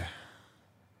 yeah.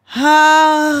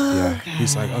 Oh, yeah. Okay.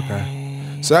 He's like, okay.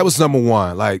 So that was number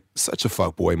 1, like such a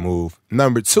fuckboy move.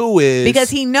 Number 2 is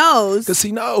because he knows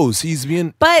he's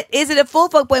being. But is it a full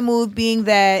fuckboy move, being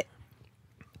that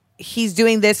he's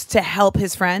doing this to help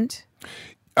his friend?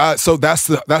 So that's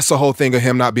the whole thing of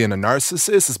him not being a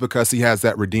narcissist, is because he has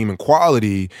that redeeming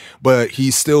quality, but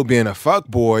he's still being a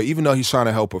fuckboy, even though he's trying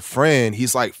to help a friend.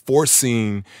 He's like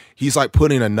putting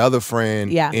another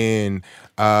friend in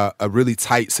a really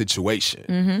tight situation,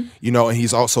 and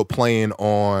he's also playing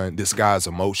on this guy's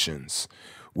emotions,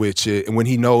 which when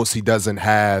he knows he doesn't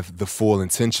have the full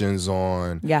intentions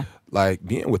on like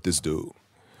being with this dude.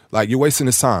 Like, you're wasting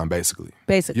his time, basically.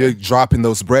 You're dropping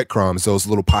those breadcrumbs, those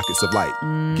little pockets of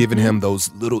light, giving him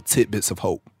those little tidbits of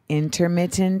hope.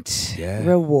 Intermittent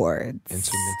rewards.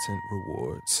 Intermittent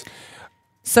rewards.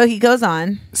 So he goes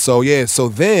on. So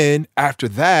then after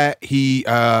that, he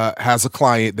has a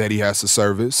client that he has to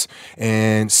service.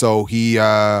 And so he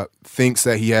thinks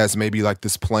that he has maybe like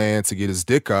this plan to get his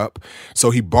dick up.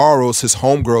 So he borrows his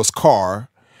homegirl's car,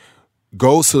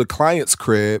 goes to the client's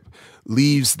crib,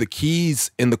 leaves the keys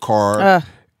in the car,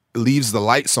 leaves the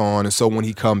lights on, and so when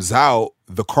he comes out,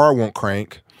 the car won't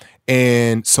crank.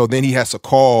 And so then he has to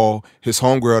call his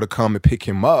homegirl to come and pick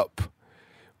him up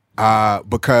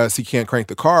because he can't crank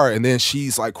the car. And then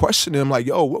she's like questioning him, like,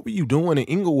 yo, what were you doing in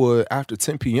Inglewood after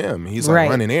 10 p.m.? And he's like,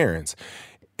 running errands.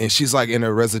 And she's like, in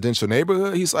a residential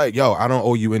neighborhood? He's like, yo, I don't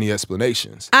owe you any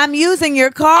explanations. I'm using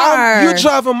your car. You're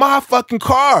driving my fucking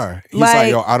car. He's like,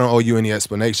 yo, I don't owe you any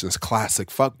explanations. Classic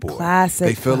fuckboy.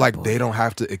 They feel like they don't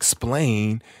have to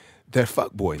explain their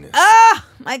fuckboyness. Oh,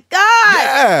 my God.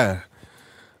 Yeah.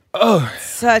 Oh.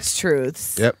 Such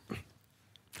truths. Yep.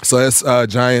 So that's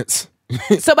Giants.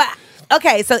 So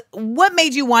what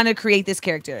made you want to create this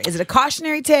character? Is it a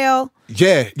cautionary tale?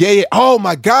 Yeah. Oh,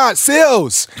 my God,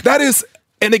 Sills. That is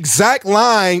an exact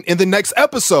line in the next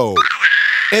episode.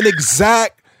 An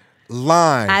exact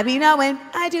line. I be knowing.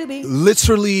 I do be.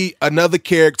 Literally, another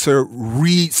character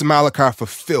reads Malachi for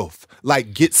filth.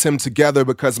 Like, gets him together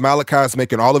because Malachi is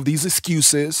making all of these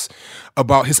excuses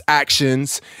about his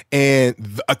actions.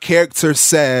 And a character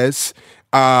says,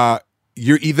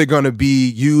 you're either going to be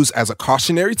used as a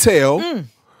cautionary tale,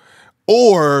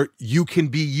 or you can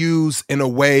be used in a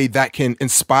way that can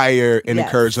inspire and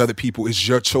encourage other people. It's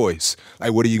your choice.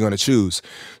 Like, what are you going to choose?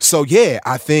 So, yeah,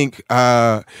 I think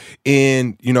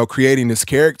in, creating this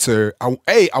character,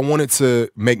 I wanted to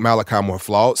make Malachi more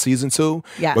flawed season 2.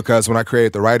 Yeah. Because when I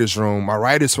created the writer's room, my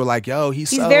writers were like, yo,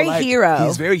 he's so, very like, hero.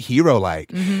 He's very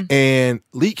hero-like. And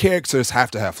lead characters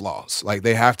have to have flaws. Like,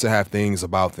 they have to have things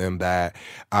about them that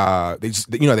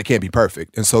they can't be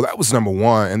perfect. And so that was number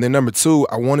one. And then number two,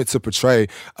 I wanted to portray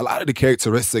a lot of the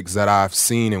characteristics that I've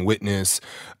seen and witnessed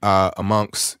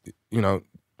amongst,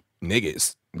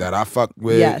 niggas that I fuck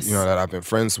with, that I've been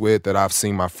friends with, that I've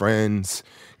seen my friends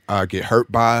get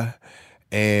hurt by.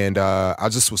 And I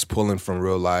just was pulling from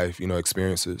real life,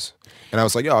 experiences. And I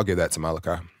was like, I'll give that to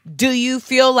Malachi. Do you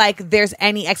feel like there's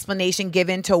any explanation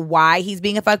given to why he's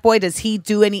being a fuckboy? Does he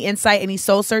do any insight, any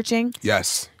soul searching?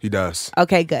 Yes, he does.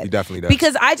 Okay, good. He definitely does.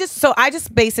 Because I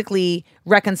just basically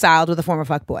reconciled with a former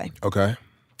fuckboy. Okay.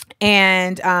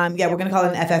 And we're gonna call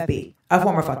it an FFB, a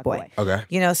former fuckboy.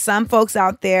 Okay. Some folks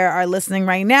out there are listening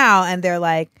right now, and they're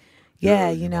like,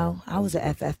 I was a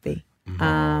FFB. But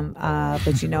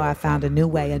I found a new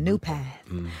way, a new path.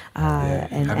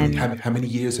 How many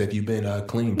years have you been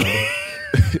clean, brother?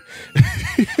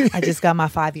 I just got my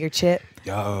 5-year chip.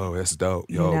 Yo, that's dope.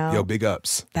 Yo, big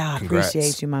ups. Congrats.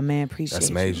 Appreciate you, my man. That's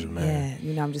major, man.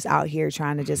 Yeah, I'm just out here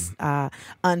trying to just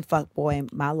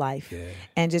unfuckboy my life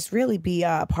and just really be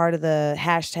a part of the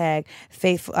hashtag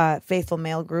faithful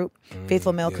male group,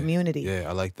 faithful male community. Yeah,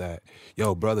 I like that.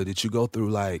 Yo, brother, did you go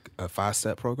through like a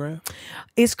 5-step program?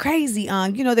 It's crazy.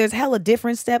 There's hella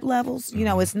different step levels.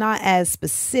 It's not as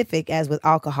specific as with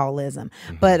alcoholism,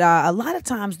 but a lot of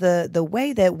times the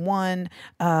way that one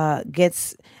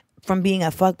gets from being a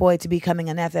fuckboy to becoming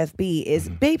an FFB is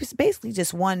basically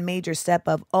just one major step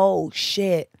of, oh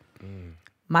shit,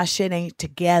 my shit ain't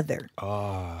together.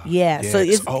 So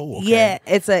it's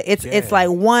like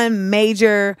one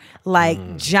major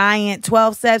giant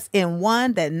 12 steps in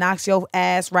one that knocks your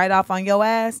ass right off on your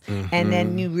ass, and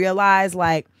then you realize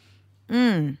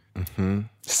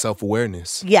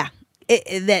self-awareness. Yeah,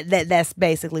 that's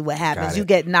basically what happens. You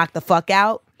get knocked the fuck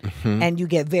out, and you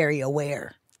get very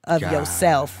aware of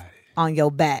yourself on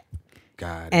your back.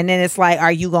 Got it. And then it's like,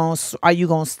 are you gonna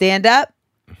stand up,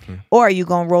 or are you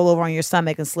gonna roll over on your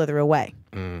stomach and slither away?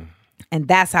 And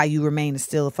that's how you remain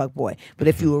still a fuckboy. But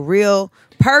if you a real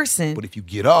person, but if you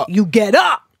get up, you get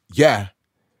up. Yeah,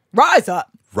 rise up.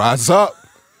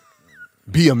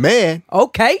 Be a man.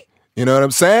 Okay, you know what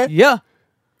I'm saying? Yeah.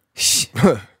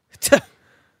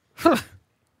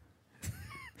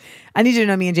 I need you to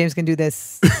know me and James can do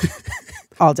this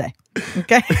all day.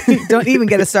 Okay? Don't even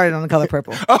get us started on The Color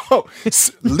Purple. Oh,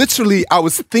 literally, I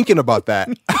was thinking about that.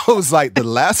 I was like, the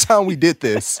last time we did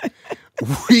this,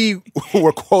 we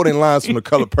were quoting lines from The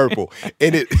Color Purple,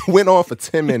 and it went on for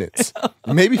 10 minutes,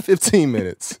 maybe 15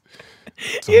 minutes.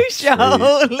 So you sure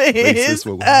is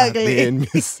ugly.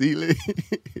 Miss Seeley.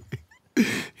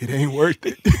 It ain't worth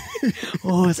it.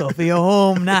 Oh, Sophia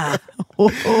home now.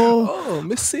 Oh,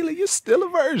 Miss Seeley, you're still a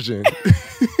virgin.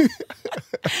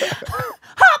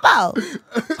 Hoppo!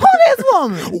 Who this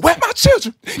woman? Where my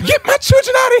children? Get my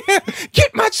children out of here!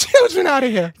 Get my children out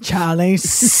of here! Child ain't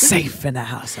safe in the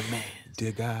house of man.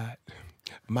 Dear God,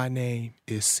 my name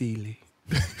is Seeley.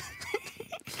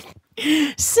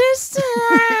 Sister,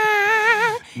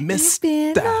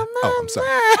 Mr. Oh, I'm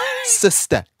sorry.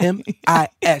 Sister,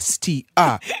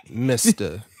 M-I-S-T-R,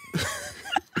 Mr.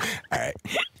 All right.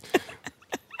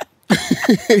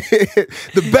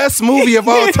 The best movie of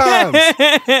all times.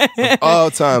 Of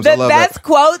all times. I love best that.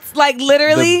 Quotes, like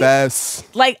literally. The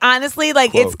best. Like honestly,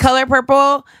 like quotes. It's Color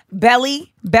Purple.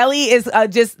 Belly is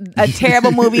just a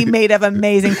terrible movie made of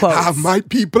amazing quotes. I might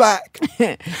be black.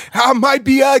 I might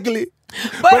be ugly.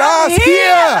 But I'm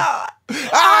here.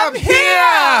 I'm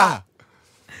here.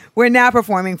 We're now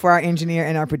performing for our engineer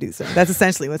and our producer. That's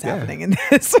essentially what's happening in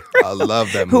this room. I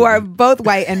love that movie. Who are both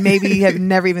white and maybe have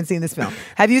never even seen this film.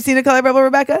 Have you seen The Color Purple,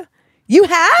 Rebecca? You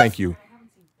have? Thank you.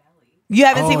 You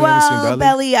haven't seen? You haven't seen Well,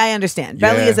 Belly? I understand.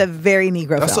 Belly is a very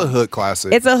Negro That's film. a hood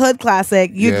classic. It's a hood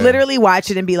classic. You'd literally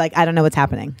watch it and be like, I don't know what's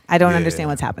happening. I don't understand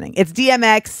what's happening. It's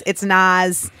DMX. It's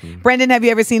Nas. Brendan, have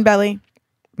you ever seen Belly?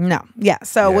 No. Yeah.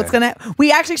 So we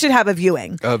actually should have a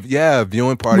viewing.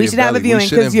 Viewing party. We should have a viewing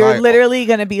because you're literally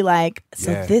going to be like,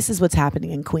 so this is what's happening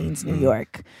in Queens, New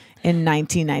York in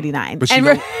 1999. But and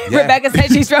Rebecca said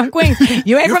she's from Queens.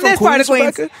 You ain't from this part of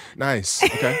Queens. Rebecca? Nice.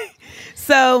 Okay.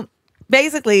 So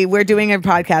basically, we're doing a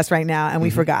podcast right now and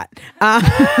we forgot.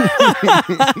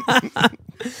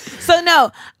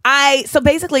 So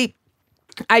basically,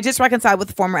 I just reconciled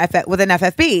with with an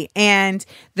FFB. And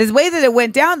the way that it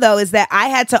went down, though, is that I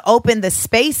had to open the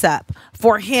space up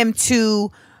for him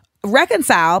to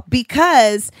reconcile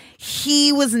because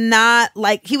he was not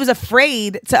like, he was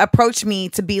afraid to approach me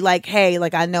to be like, hey,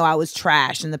 like, I know I was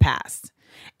trash in the past.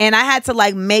 And I had to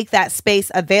like make that space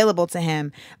available to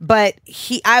him. But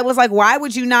I was like, why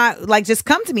would you not like just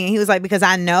come to me? And he was like, because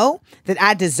I know that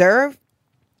I deserve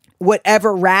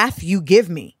whatever wrath you give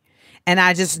me. And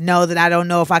I just know that I don't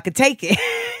know if I could take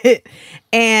it.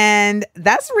 And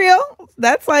that's real.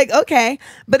 That's like, okay.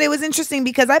 But it was interesting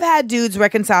because I've had dudes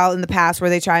reconcile in the past where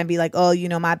they try and be like, oh, you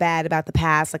know, my bad about the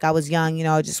past. Like I was young, you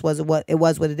know, it just wasn't what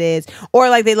it is. Or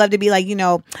like they love to be like, you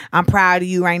know, I'm proud of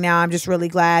you right now. I'm just really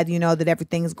glad, you know, that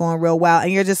everything's going real well.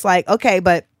 And you're just like, okay,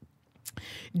 but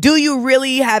do you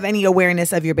really have any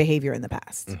awareness of your behavior in the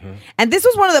past? Mm-hmm. And this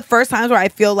was one of the first times where I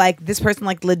feel like this person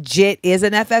like legit is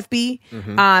an FFB,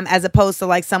 as opposed to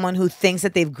like someone who thinks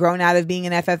that they've grown out of being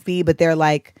an FFB, but they're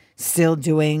like still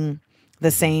doing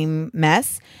the same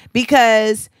mess.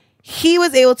 Because he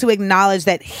was able to acknowledge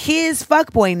that his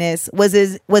fuckboyness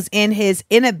was in his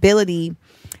inability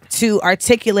to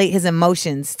articulate his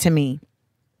emotions to me,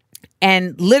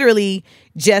 and literally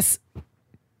just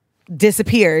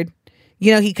disappeared.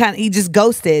 You know, he just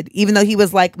ghosted, even though he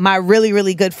was like my really,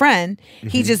 really good friend. Mm-hmm.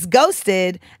 He just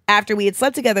ghosted after we had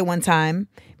slept together one time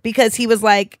because he was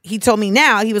like, he told me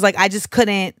now, he was like, I just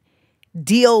couldn't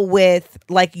deal with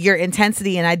like your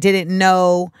intensity and I didn't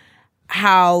know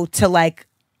how to like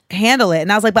handle it.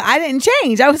 And I was like, but I didn't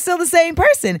change. I was still the same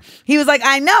person. He was like,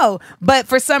 I know. But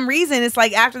for some reason, it's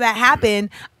like after that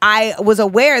happened, I was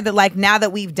aware that like now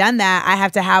that we've done that, I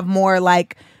have to have more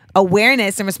like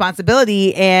awareness and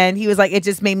responsibility. And he was like, it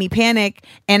just made me panic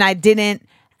and I didn't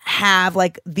have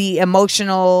like the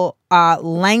emotional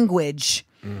language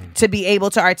to be able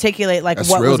to articulate like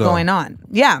what was going on.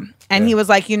 Yeah. And he was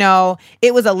like, you know,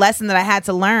 it was a lesson that I had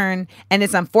to learn, and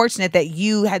it's unfortunate that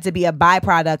you had to be a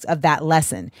byproduct of that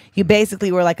lesson. You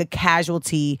basically were like a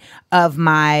casualty of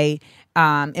my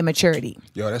immaturity.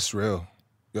 Yo, that's real.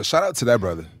 Yo, shout out to that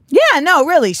brother. Yeah, no,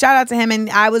 really. Shout out to him. And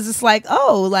I was just like,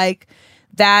 oh, like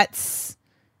that's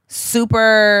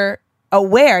super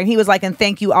aware. And he was like, and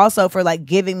thank you also for like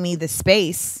giving me the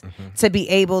space to be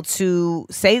able to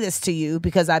say this to you,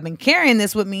 because I've been carrying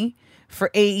this with me for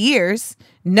 8 years,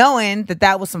 knowing that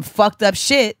that was some fucked up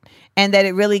shit, and that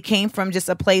it really came from just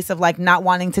a place of like not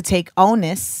wanting to take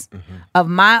onus of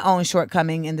my own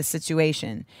shortcoming in the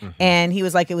situation. And he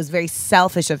was like, it was very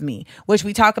selfish of me, which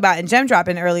we talk about in Gem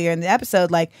Dropping earlier in the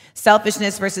episode, like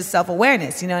selfishness versus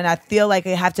self-awareness, you know. And I feel like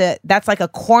I have to, that's like a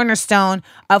cornerstone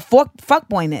of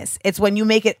fuckboyness. It's when you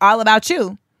make it all about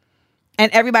you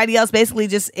and everybody else basically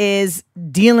just is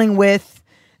dealing with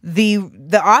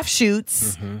the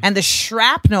offshoots and the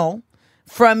shrapnel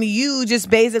from you just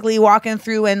basically walking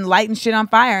through and lighting shit on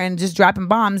fire and just dropping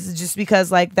bombs just because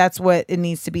like that's what it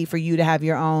needs to be for you to have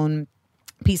your own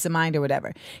peace of mind or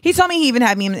whatever. He told me he even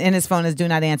had me in his phone as do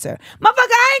not answer. Motherfucker,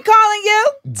 I ain't calling you.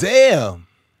 Damn.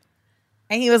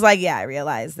 And he was like, yeah, I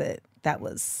realized that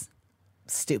was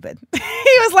stupid. he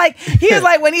was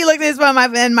like when he looked at his phone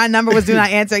and my number was do not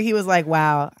answer, he was like,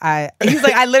 wow. He was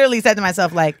like, I literally said to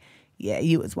myself like, yeah,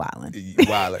 you was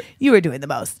wildin'. You were doing the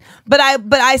most. But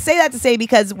I say that to say,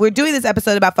 because we're doing this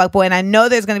episode about fuckboy, and I know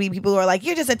there's going to be people who are like,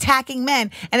 you're just attacking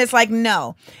men. And it's like,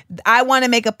 no. I want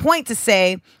to make a point to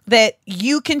say that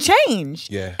you can change.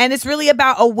 Yeah. And it's really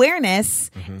about awareness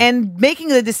and making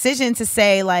the decision to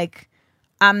say, like,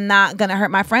 I'm not going to hurt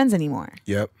my friends anymore.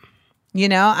 Yep. You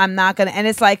know, I'm not going to. And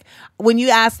it's like, when you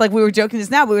asked, like, we were joking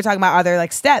just now, we were talking about are there,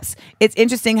 like, steps. It's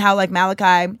interesting how, like,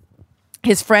 Malachi,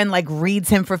 his friend like reads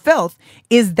him for filth.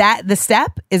 Is that the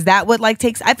step? Is that what like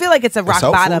takes? I feel like it's a rock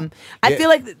bottom. I feel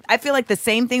like the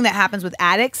same thing that happens with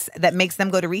addicts that makes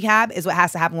them go to rehab is what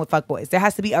has to happen with fuckboys. There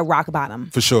has to be a rock bottom.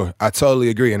 For sure. I totally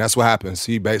agree. And that's what happens.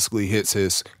 He basically hits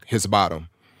his bottom.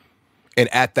 And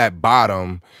at that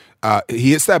bottom,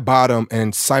 he hits that bottom,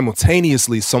 and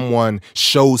simultaneously someone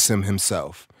shows him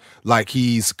himself. Like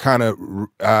he's kind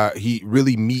of, he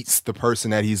really meets the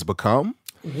person that he's become.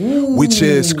 Ooh, which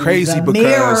is crazy because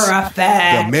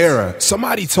the mirror.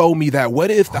 Somebody told me that what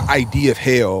if the idea of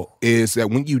hell is that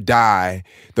when you die,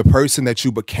 the person that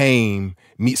you became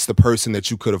meets the person that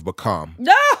you could have become.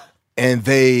 No. And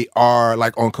they are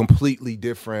like on completely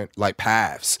different like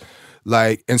paths.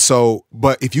 Like, and so,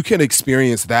 but if you can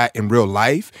experience that in real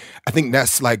life, I think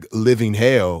that's like living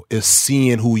hell, is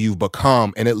seeing who you've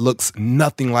become and it looks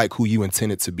nothing like who you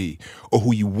intended to be or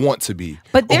who you want to be.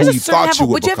 But there's a certain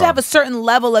level, but you have to have a certain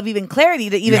level of even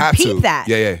clarity to even peep that.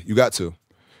 Yeah, you got to.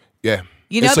 Yeah.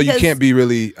 You know, and so you can't be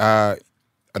really,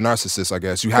 a narcissist, I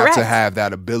guess. You have Correct. to have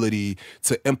that ability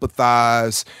to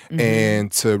empathize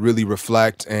and to really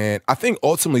reflect. And I think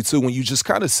ultimately, too, when you just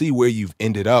kind of see where you've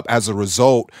ended up as a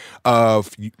result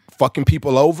of fucking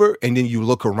people over, and then you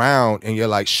look around and you're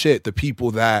like, shit, the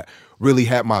people that really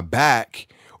had my back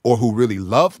or who really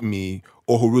loved me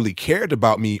or who really cared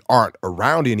about me aren't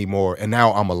around anymore, and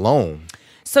now I'm alone.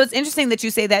 So it's interesting that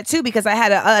you say that too, because I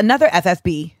had another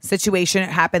FFB situation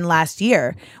happen last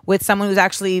year with someone who's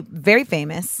actually very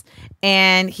famous,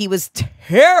 and he was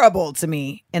terrible to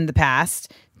me in the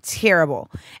past. Terrible.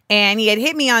 And he had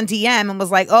hit me on DM and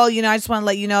was like, oh, I just want to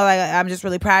let you know, I'm just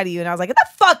really proud of you. And I was like, get the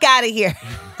fuck out of here.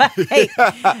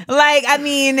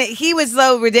 He was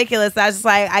so ridiculous. I was just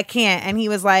like, I can't. And he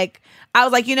was like, I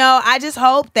was like, I just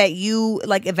hope that you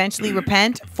eventually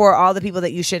repent for all the people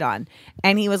that you shit on.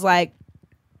 And he was like,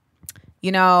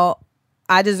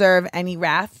 I deserve any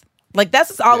wrath.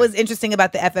 That's what's always interesting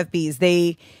about the FFBs.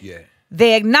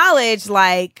 They acknowledge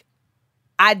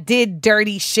I did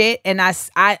dirty shit, and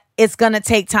it's gonna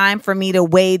take time for me to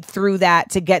wade through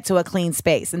that to get to a clean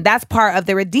space, and that's part of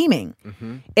the redeeming.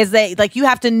 Is that you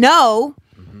have to know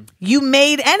you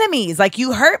made enemies,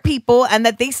 you hurt people, and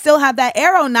that they still have that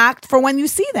arrow knocked for when you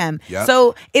see them. Yep.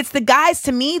 So it's the guys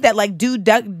to me that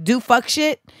do fuck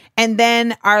shit and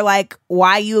then are like,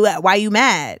 why you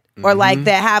mad? Or that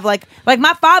have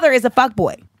my father is a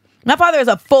fuckboy. My father is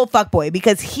a full fuckboy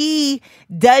because he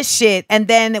does shit and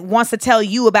then wants to tell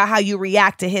you about how you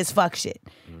react to his fuck shit.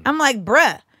 I'm like,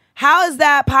 bruh, how is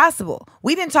that possible?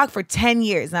 We didn't talk for 10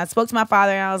 years. And I spoke to my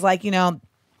father and I was like,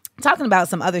 talking about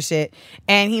some other shit.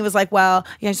 And he was like, well,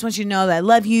 I just want you to know that I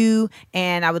love you.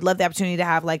 And I would love the opportunity to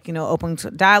have open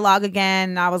dialogue again.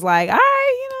 And I was like, all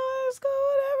right, let's go,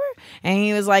 whatever. And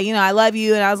he was like, I love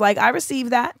you. And I was like, I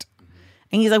received that.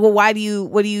 And he's like, well,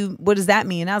 what does that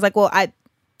mean? And I was like, well,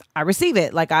 I receive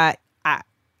it.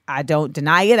 I don't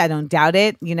deny it. I don't doubt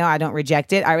it. I don't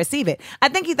reject it. I receive it. I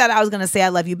think he thought I was going to say I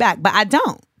love you back, but I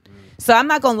don't. So I'm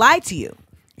not going to lie to you.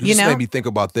 You just made me think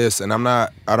about this, and I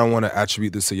don't want to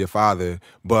attribute this to your father,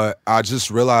 but I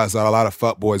just realized that a lot of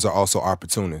fuckboys are also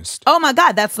opportunists. Oh my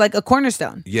God, that's like a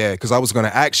cornerstone. Yeah, because I was going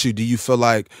to ask you, do you feel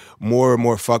like more and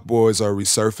more fuckboys are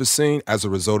resurfacing as a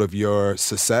result of your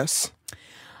success?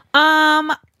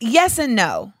 Yes and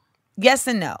no. Yes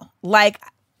and no.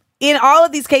 In all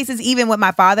of these cases, even with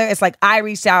my father, it's I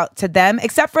reached out to them,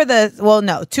 except for 2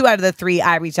 out of the 3,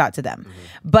 I reached out to them.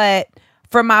 But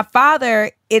for my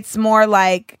father, it's more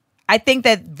I think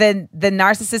that the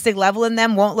narcissistic level in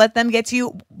them won't let them get to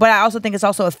you, but I also think it's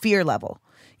also a fear level,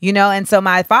 And so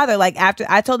my father, after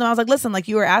I told him, I was like, listen,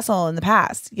 you were an asshole in the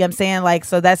past. You know what I'm saying?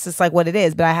 So that's just what it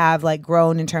is. But I have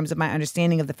grown in terms of my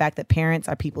understanding of the fact that parents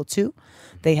are people too.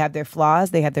 They have their flaws,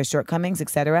 they have their shortcomings,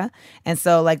 etc. And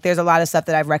so there's a lot of stuff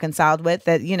that I've reconciled with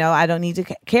that, I don't need to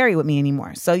carry with me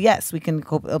anymore. So yes, we can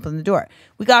open the door.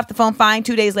 We got off the phone fine.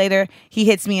 2 days later, he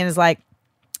hits me and is like,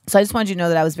 so I just wanted you to know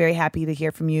that I was very happy to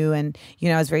hear from you. And,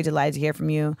 I was very delighted to hear from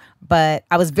you. But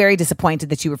I was very disappointed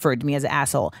that you referred to me as an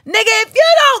asshole. Nigga, if you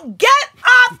don't get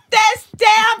off this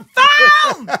damn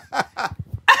phone.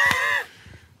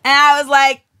 And I was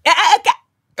like,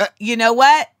 you know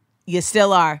what? You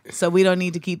still are. So we don't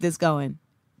need to keep this going.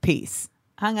 Peace.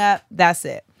 Hung up. That's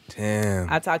it. Damn.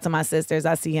 I talk to my sisters.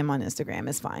 I see him on Instagram.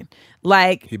 It's fine.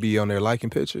 He be on there liking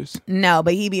pictures? No,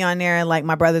 but he be on there and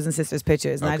my brothers and sisters'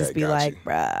 pictures. And I just be like,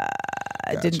 bruh,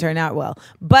 it didn't turn out well.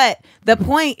 But the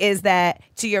point is that,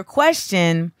 to your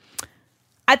question,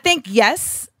 I think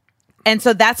yes. And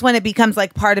so that's when it becomes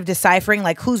part of deciphering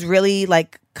who's really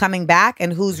coming back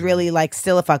and who's really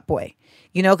still a fuckboy.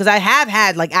 Because I have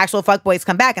had actual fuckboys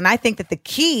come back. And I think that the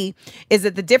key is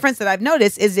that the difference that I've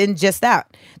noticed is in just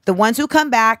that. The ones who come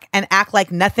back and act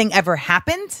like nothing ever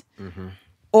happened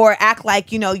or act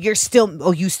like, you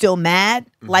still mad.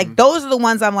 Those are the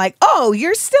ones I'm like, oh,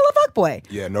 you're still a fuckboy.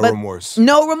 Yeah, remorse.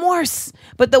 No remorse.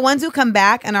 But the ones who come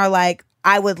back and are like,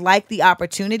 I would like the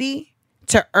opportunity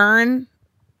to earn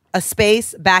a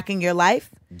space back in your life.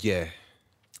 Yeah.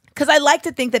 Because I like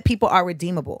to think that people are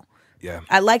redeemable. Yeah.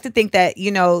 I like to think that,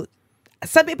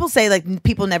 some people say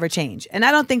people never change. And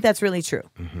I don't think that's really true.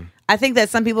 I think that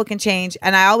some people can change.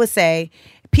 And I always say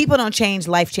people don't change,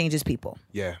 life changes people.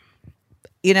 Yeah.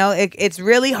 It's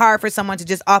really hard for someone to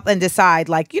just up and decide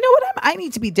I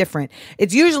need to be different.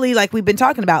 It's usually we've been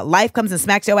talking about, life comes and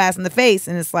smacks your ass in the face.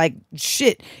 And it's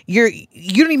shit, you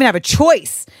don't even have a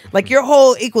choice. Your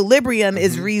whole equilibrium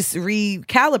is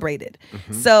recalibrated.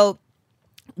 So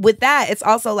with that, it's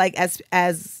also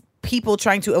as people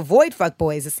trying to avoid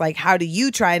fuckboys, it's how do you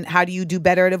do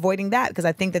better at avoiding that? Because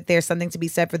I think that there's something to be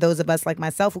said for those of us like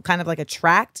myself who kind of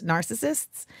attract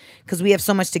narcissists, because we have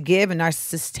so much to give and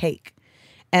narcissists take.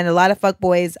 And a lot of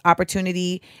fuckboys,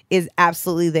 opportunity is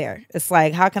absolutely there. It's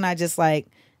like, how can I just like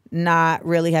not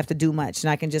really have to do much, and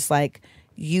I can just like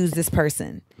use this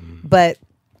person? But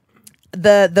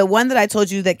the one that I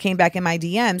told you that came back in my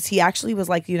DMs, he actually was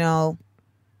like,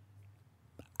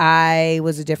 I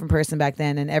was a different person back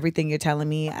then, and everything you're telling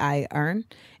me, I earn.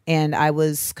 And I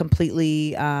was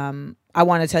completely, I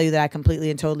want to tell you that I completely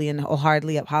and totally and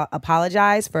wholeheartedly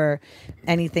apologize for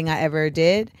anything I ever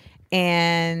did.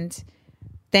 And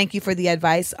thank you for the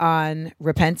advice on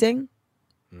repenting,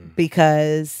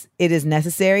 because it is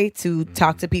necessary to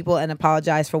talk to people and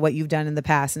apologize for what you've done in the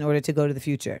past in order to go to the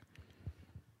future.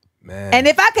 Man. And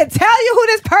if I could tell you who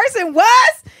this person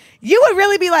was, you would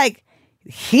really be like,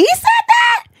 he said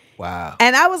that? Wow.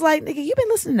 And I was like, nigga, you been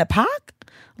listening to Pac?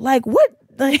 Like, what?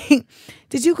 Like,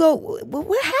 did you go,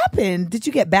 what happened? Did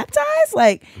you get baptized?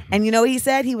 Like, and you know what he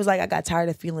said? He was like, I got tired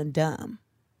of feeling dumb.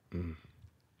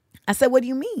 I said, what do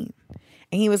you mean?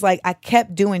 And he was like, I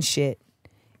kept doing shit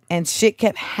and shit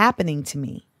kept happening to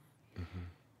me.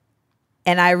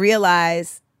 And I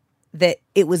realized that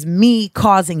it was me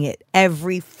causing it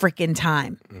every freaking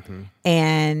time.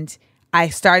 And I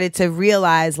started to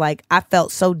realize, like, I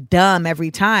felt so dumb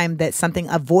every time that something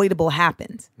avoidable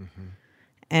happened.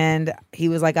 And he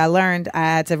was like, I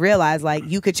had to realize, like,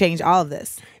 you could change all of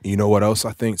this. You know what else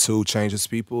I think too changes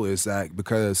people is that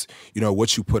because,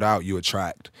 what you put out, you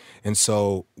attract. And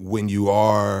so when you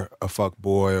are a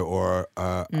fuckboy or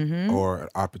an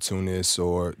opportunist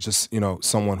or just,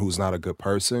 someone who's not a good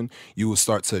person, you will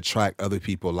start to attract other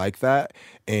people like that.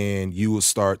 And you will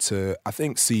start to, I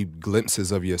think, see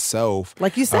glimpses of yourself.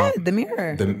 Like you said, the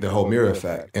mirror. The whole mirror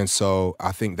effect. And so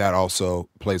I think that also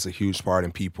plays a huge part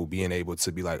in people being able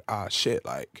to be like, shit,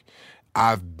 like,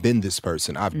 I've been this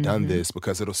person. I've done this,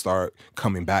 because it'll start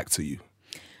coming back to you.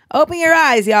 Open your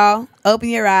eyes, y'all. Open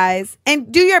your eyes.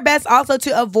 And do your best also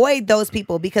to avoid those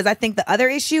people, because I think the other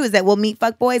issue is that we'll meet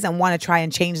fuckboys and want to try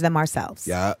and change them ourselves.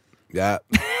 Yeah.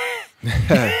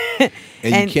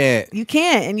 And you can't. You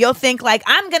can't. And you'll think like,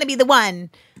 I'm going to be the one.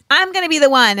 I'm going to be the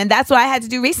one. And that's what I had to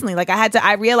do recently. Like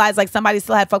I realized like somebody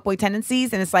still had fuckboy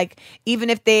tendencies. And it's like, even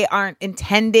if they aren't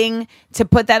intending to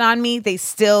put that on me, they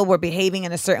still were behaving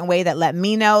in a certain way that let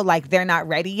me know like they're not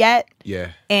ready yet.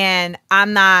 Yeah. And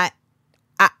I'm not,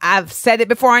 I've said it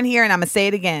before on here and I'm going to say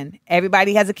it again.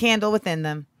 Everybody has a candle within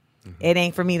them. It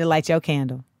ain't for me to light your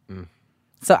candle.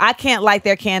 So I can't light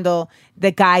their candle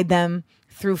that guide them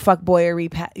through fuckboyery,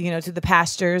 to the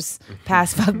pastures,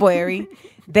 past fuckboyery.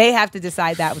 They have to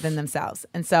decide that within themselves.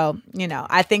 And so,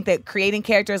 I think that creating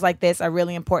characters like this are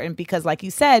really important because, like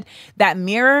you said, that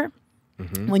mirror,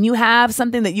 when you have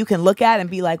something that you can look at and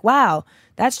be like, wow,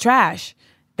 that's trash,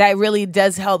 that really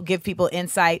does help give people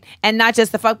insight. And not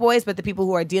just the fuckboys, but the people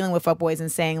who are dealing with fuckboys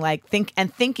and saying like,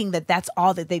 thinking that that's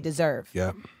all that they deserve.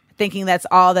 Yeah. Thinking that's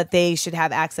all that they should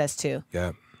have access to.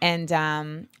 Yeah. And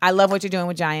I love what you're doing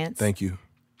with Giants. Thank you.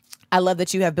 I love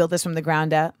that you have built this from the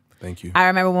ground up. Thank you. I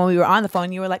remember when we were on the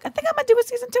phone, you were like, I think I'm going to do a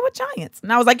season 2 with Giants.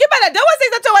 And I was like, you better do a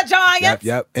season 2 with Giants.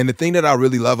 Yep. And the thing that I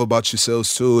really love about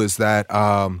yourselves too is that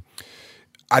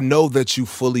I know that you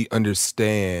fully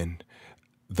understand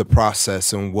the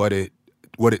process and what it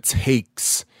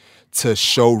takes to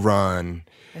show run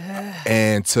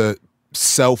and to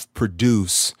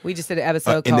self-produce. We just did an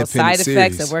episode called Side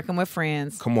Effects of Working with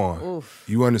Friends. Come on. Oof.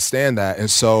 You understand that. And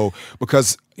so,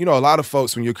 because, a lot of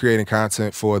folks, when you're creating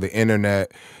content for the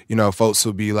internet, folks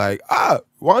will be like, why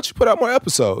don't you put out more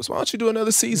episodes? Why don't you do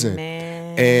another season?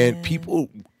 Man. And people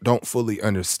don't fully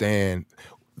understand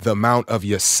the amount of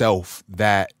yourself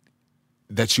that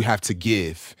you have to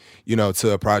give, to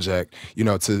a project,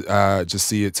 to just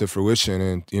see it to fruition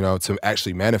and, to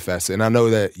actually manifest it. And I know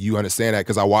that you understand that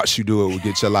because I watched you do it with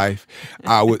Get Your Life.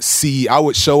 I would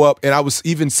show up, and I was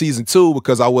even season 2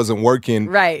 because I wasn't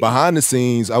working behind the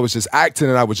scenes. I was just acting,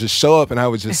 and I would just show up and I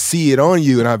would just see it on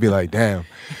you, and I'd be like, damn,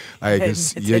 like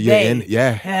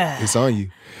it's on you.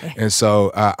 And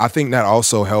so I think that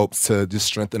also helps to just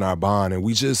strengthen our bond, and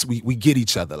we get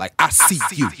each other. Like, I see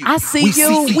you. I see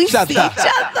you. We see each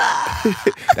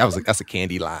other. That's a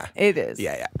candy line. It is.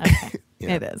 Yeah. Okay.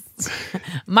 Yeah. It is.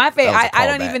 My favorite. I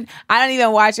don't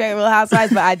even watch Real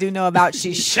Housewives, but I do know about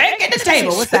she's shaking the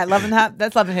table. What's that?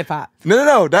 That's Love and Hip Hop.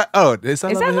 No. Is that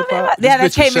Love and Hip Hop? Yeah,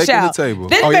 that's K Michelle. The table.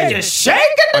 This bitch is shaking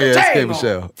the table. That's K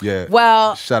Michelle. Yeah.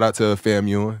 Well, shout out to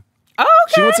FAMU. Okay.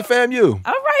 She went to FAMU.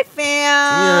 All right,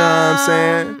 fam. You know what I'm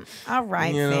saying? All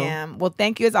right, fam. Well,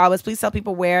 thank you as always. Please tell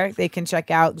people where they can check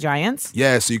out Giants.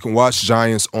 Yeah, so you can watch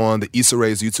Giants on the Issa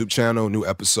Rae's YouTube channel. New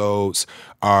episodes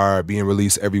are being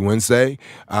released every Wednesday.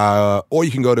 Or you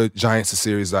can go to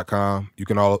giantstheseries.com. You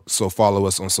can also follow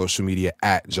us on social media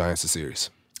at Giants the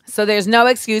Series. So there's no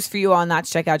excuse for you all not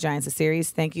to check out Giants the series.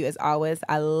 Thank you as always.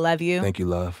 I love you. Thank you,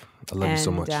 love. I love you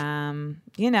so much.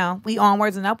 You know, we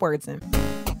onwards and upwards. And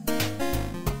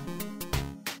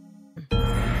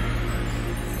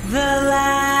the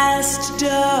last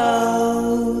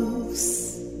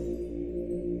dose.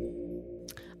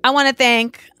 I want to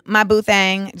thank my boo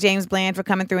thang, James Bland, for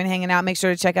coming through and hanging out. Make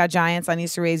sure to check out Giants on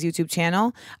Issa Rae's YouTube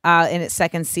channel in its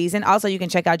second season. Also, you can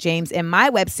check out James in my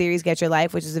web series, Get Your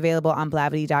Life, which is available on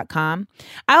Blavity.com.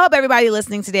 I hope everybody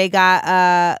listening today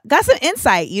got some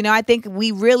insight. You know, I think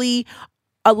we really,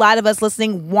 a lot of us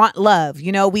listening want love.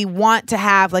 You know, we want to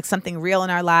have like something real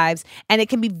in our lives. And it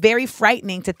can be very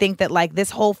frightening to think that like this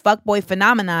whole fuckboy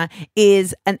phenomena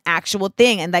is an actual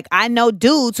thing. And like, I know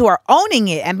dudes who are owning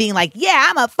it and being like, yeah,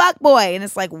 I'm a fuckboy. And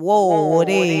it's like, whoa,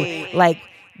 like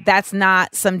that's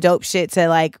not some dope shit to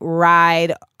like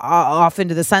ride off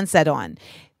into the sunset on.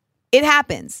 It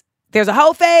happens. There's a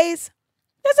hoe phase.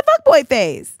 There's a fuckboy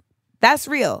phase. That's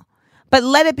real. But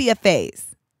let it be a phase.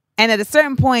 And at a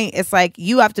certain point, it's like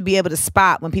you have to be able to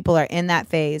spot when people are in that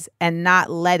phase and not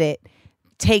let it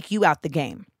take you out the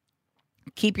game.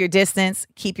 Keep your distance,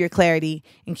 keep your clarity,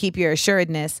 and keep your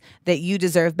assuredness that you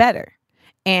deserve better.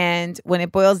 And when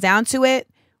it boils down to it,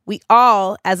 we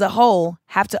all, as a whole,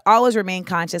 have to always remain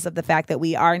conscious of the fact that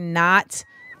we are not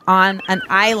on an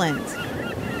island.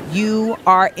 You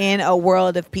are in a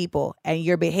world of people, and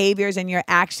your behaviors and your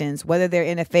actions, whether they're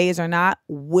in a phase or not,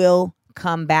 will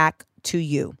come back to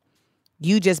you.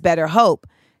 You just better hope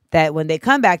that when they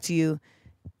come back to you,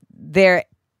 they're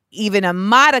even a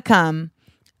modicum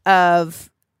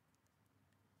of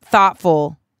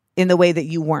thoughtful in the way that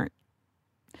you weren't.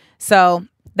 So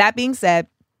that being said,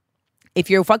 if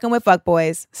you're fucking with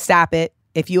fuckboys, stop it.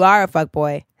 If you are a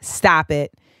fuckboy, stop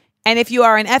it. And if you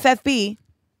are an FFB,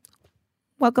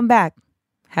 welcome back.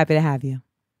 Happy to have you.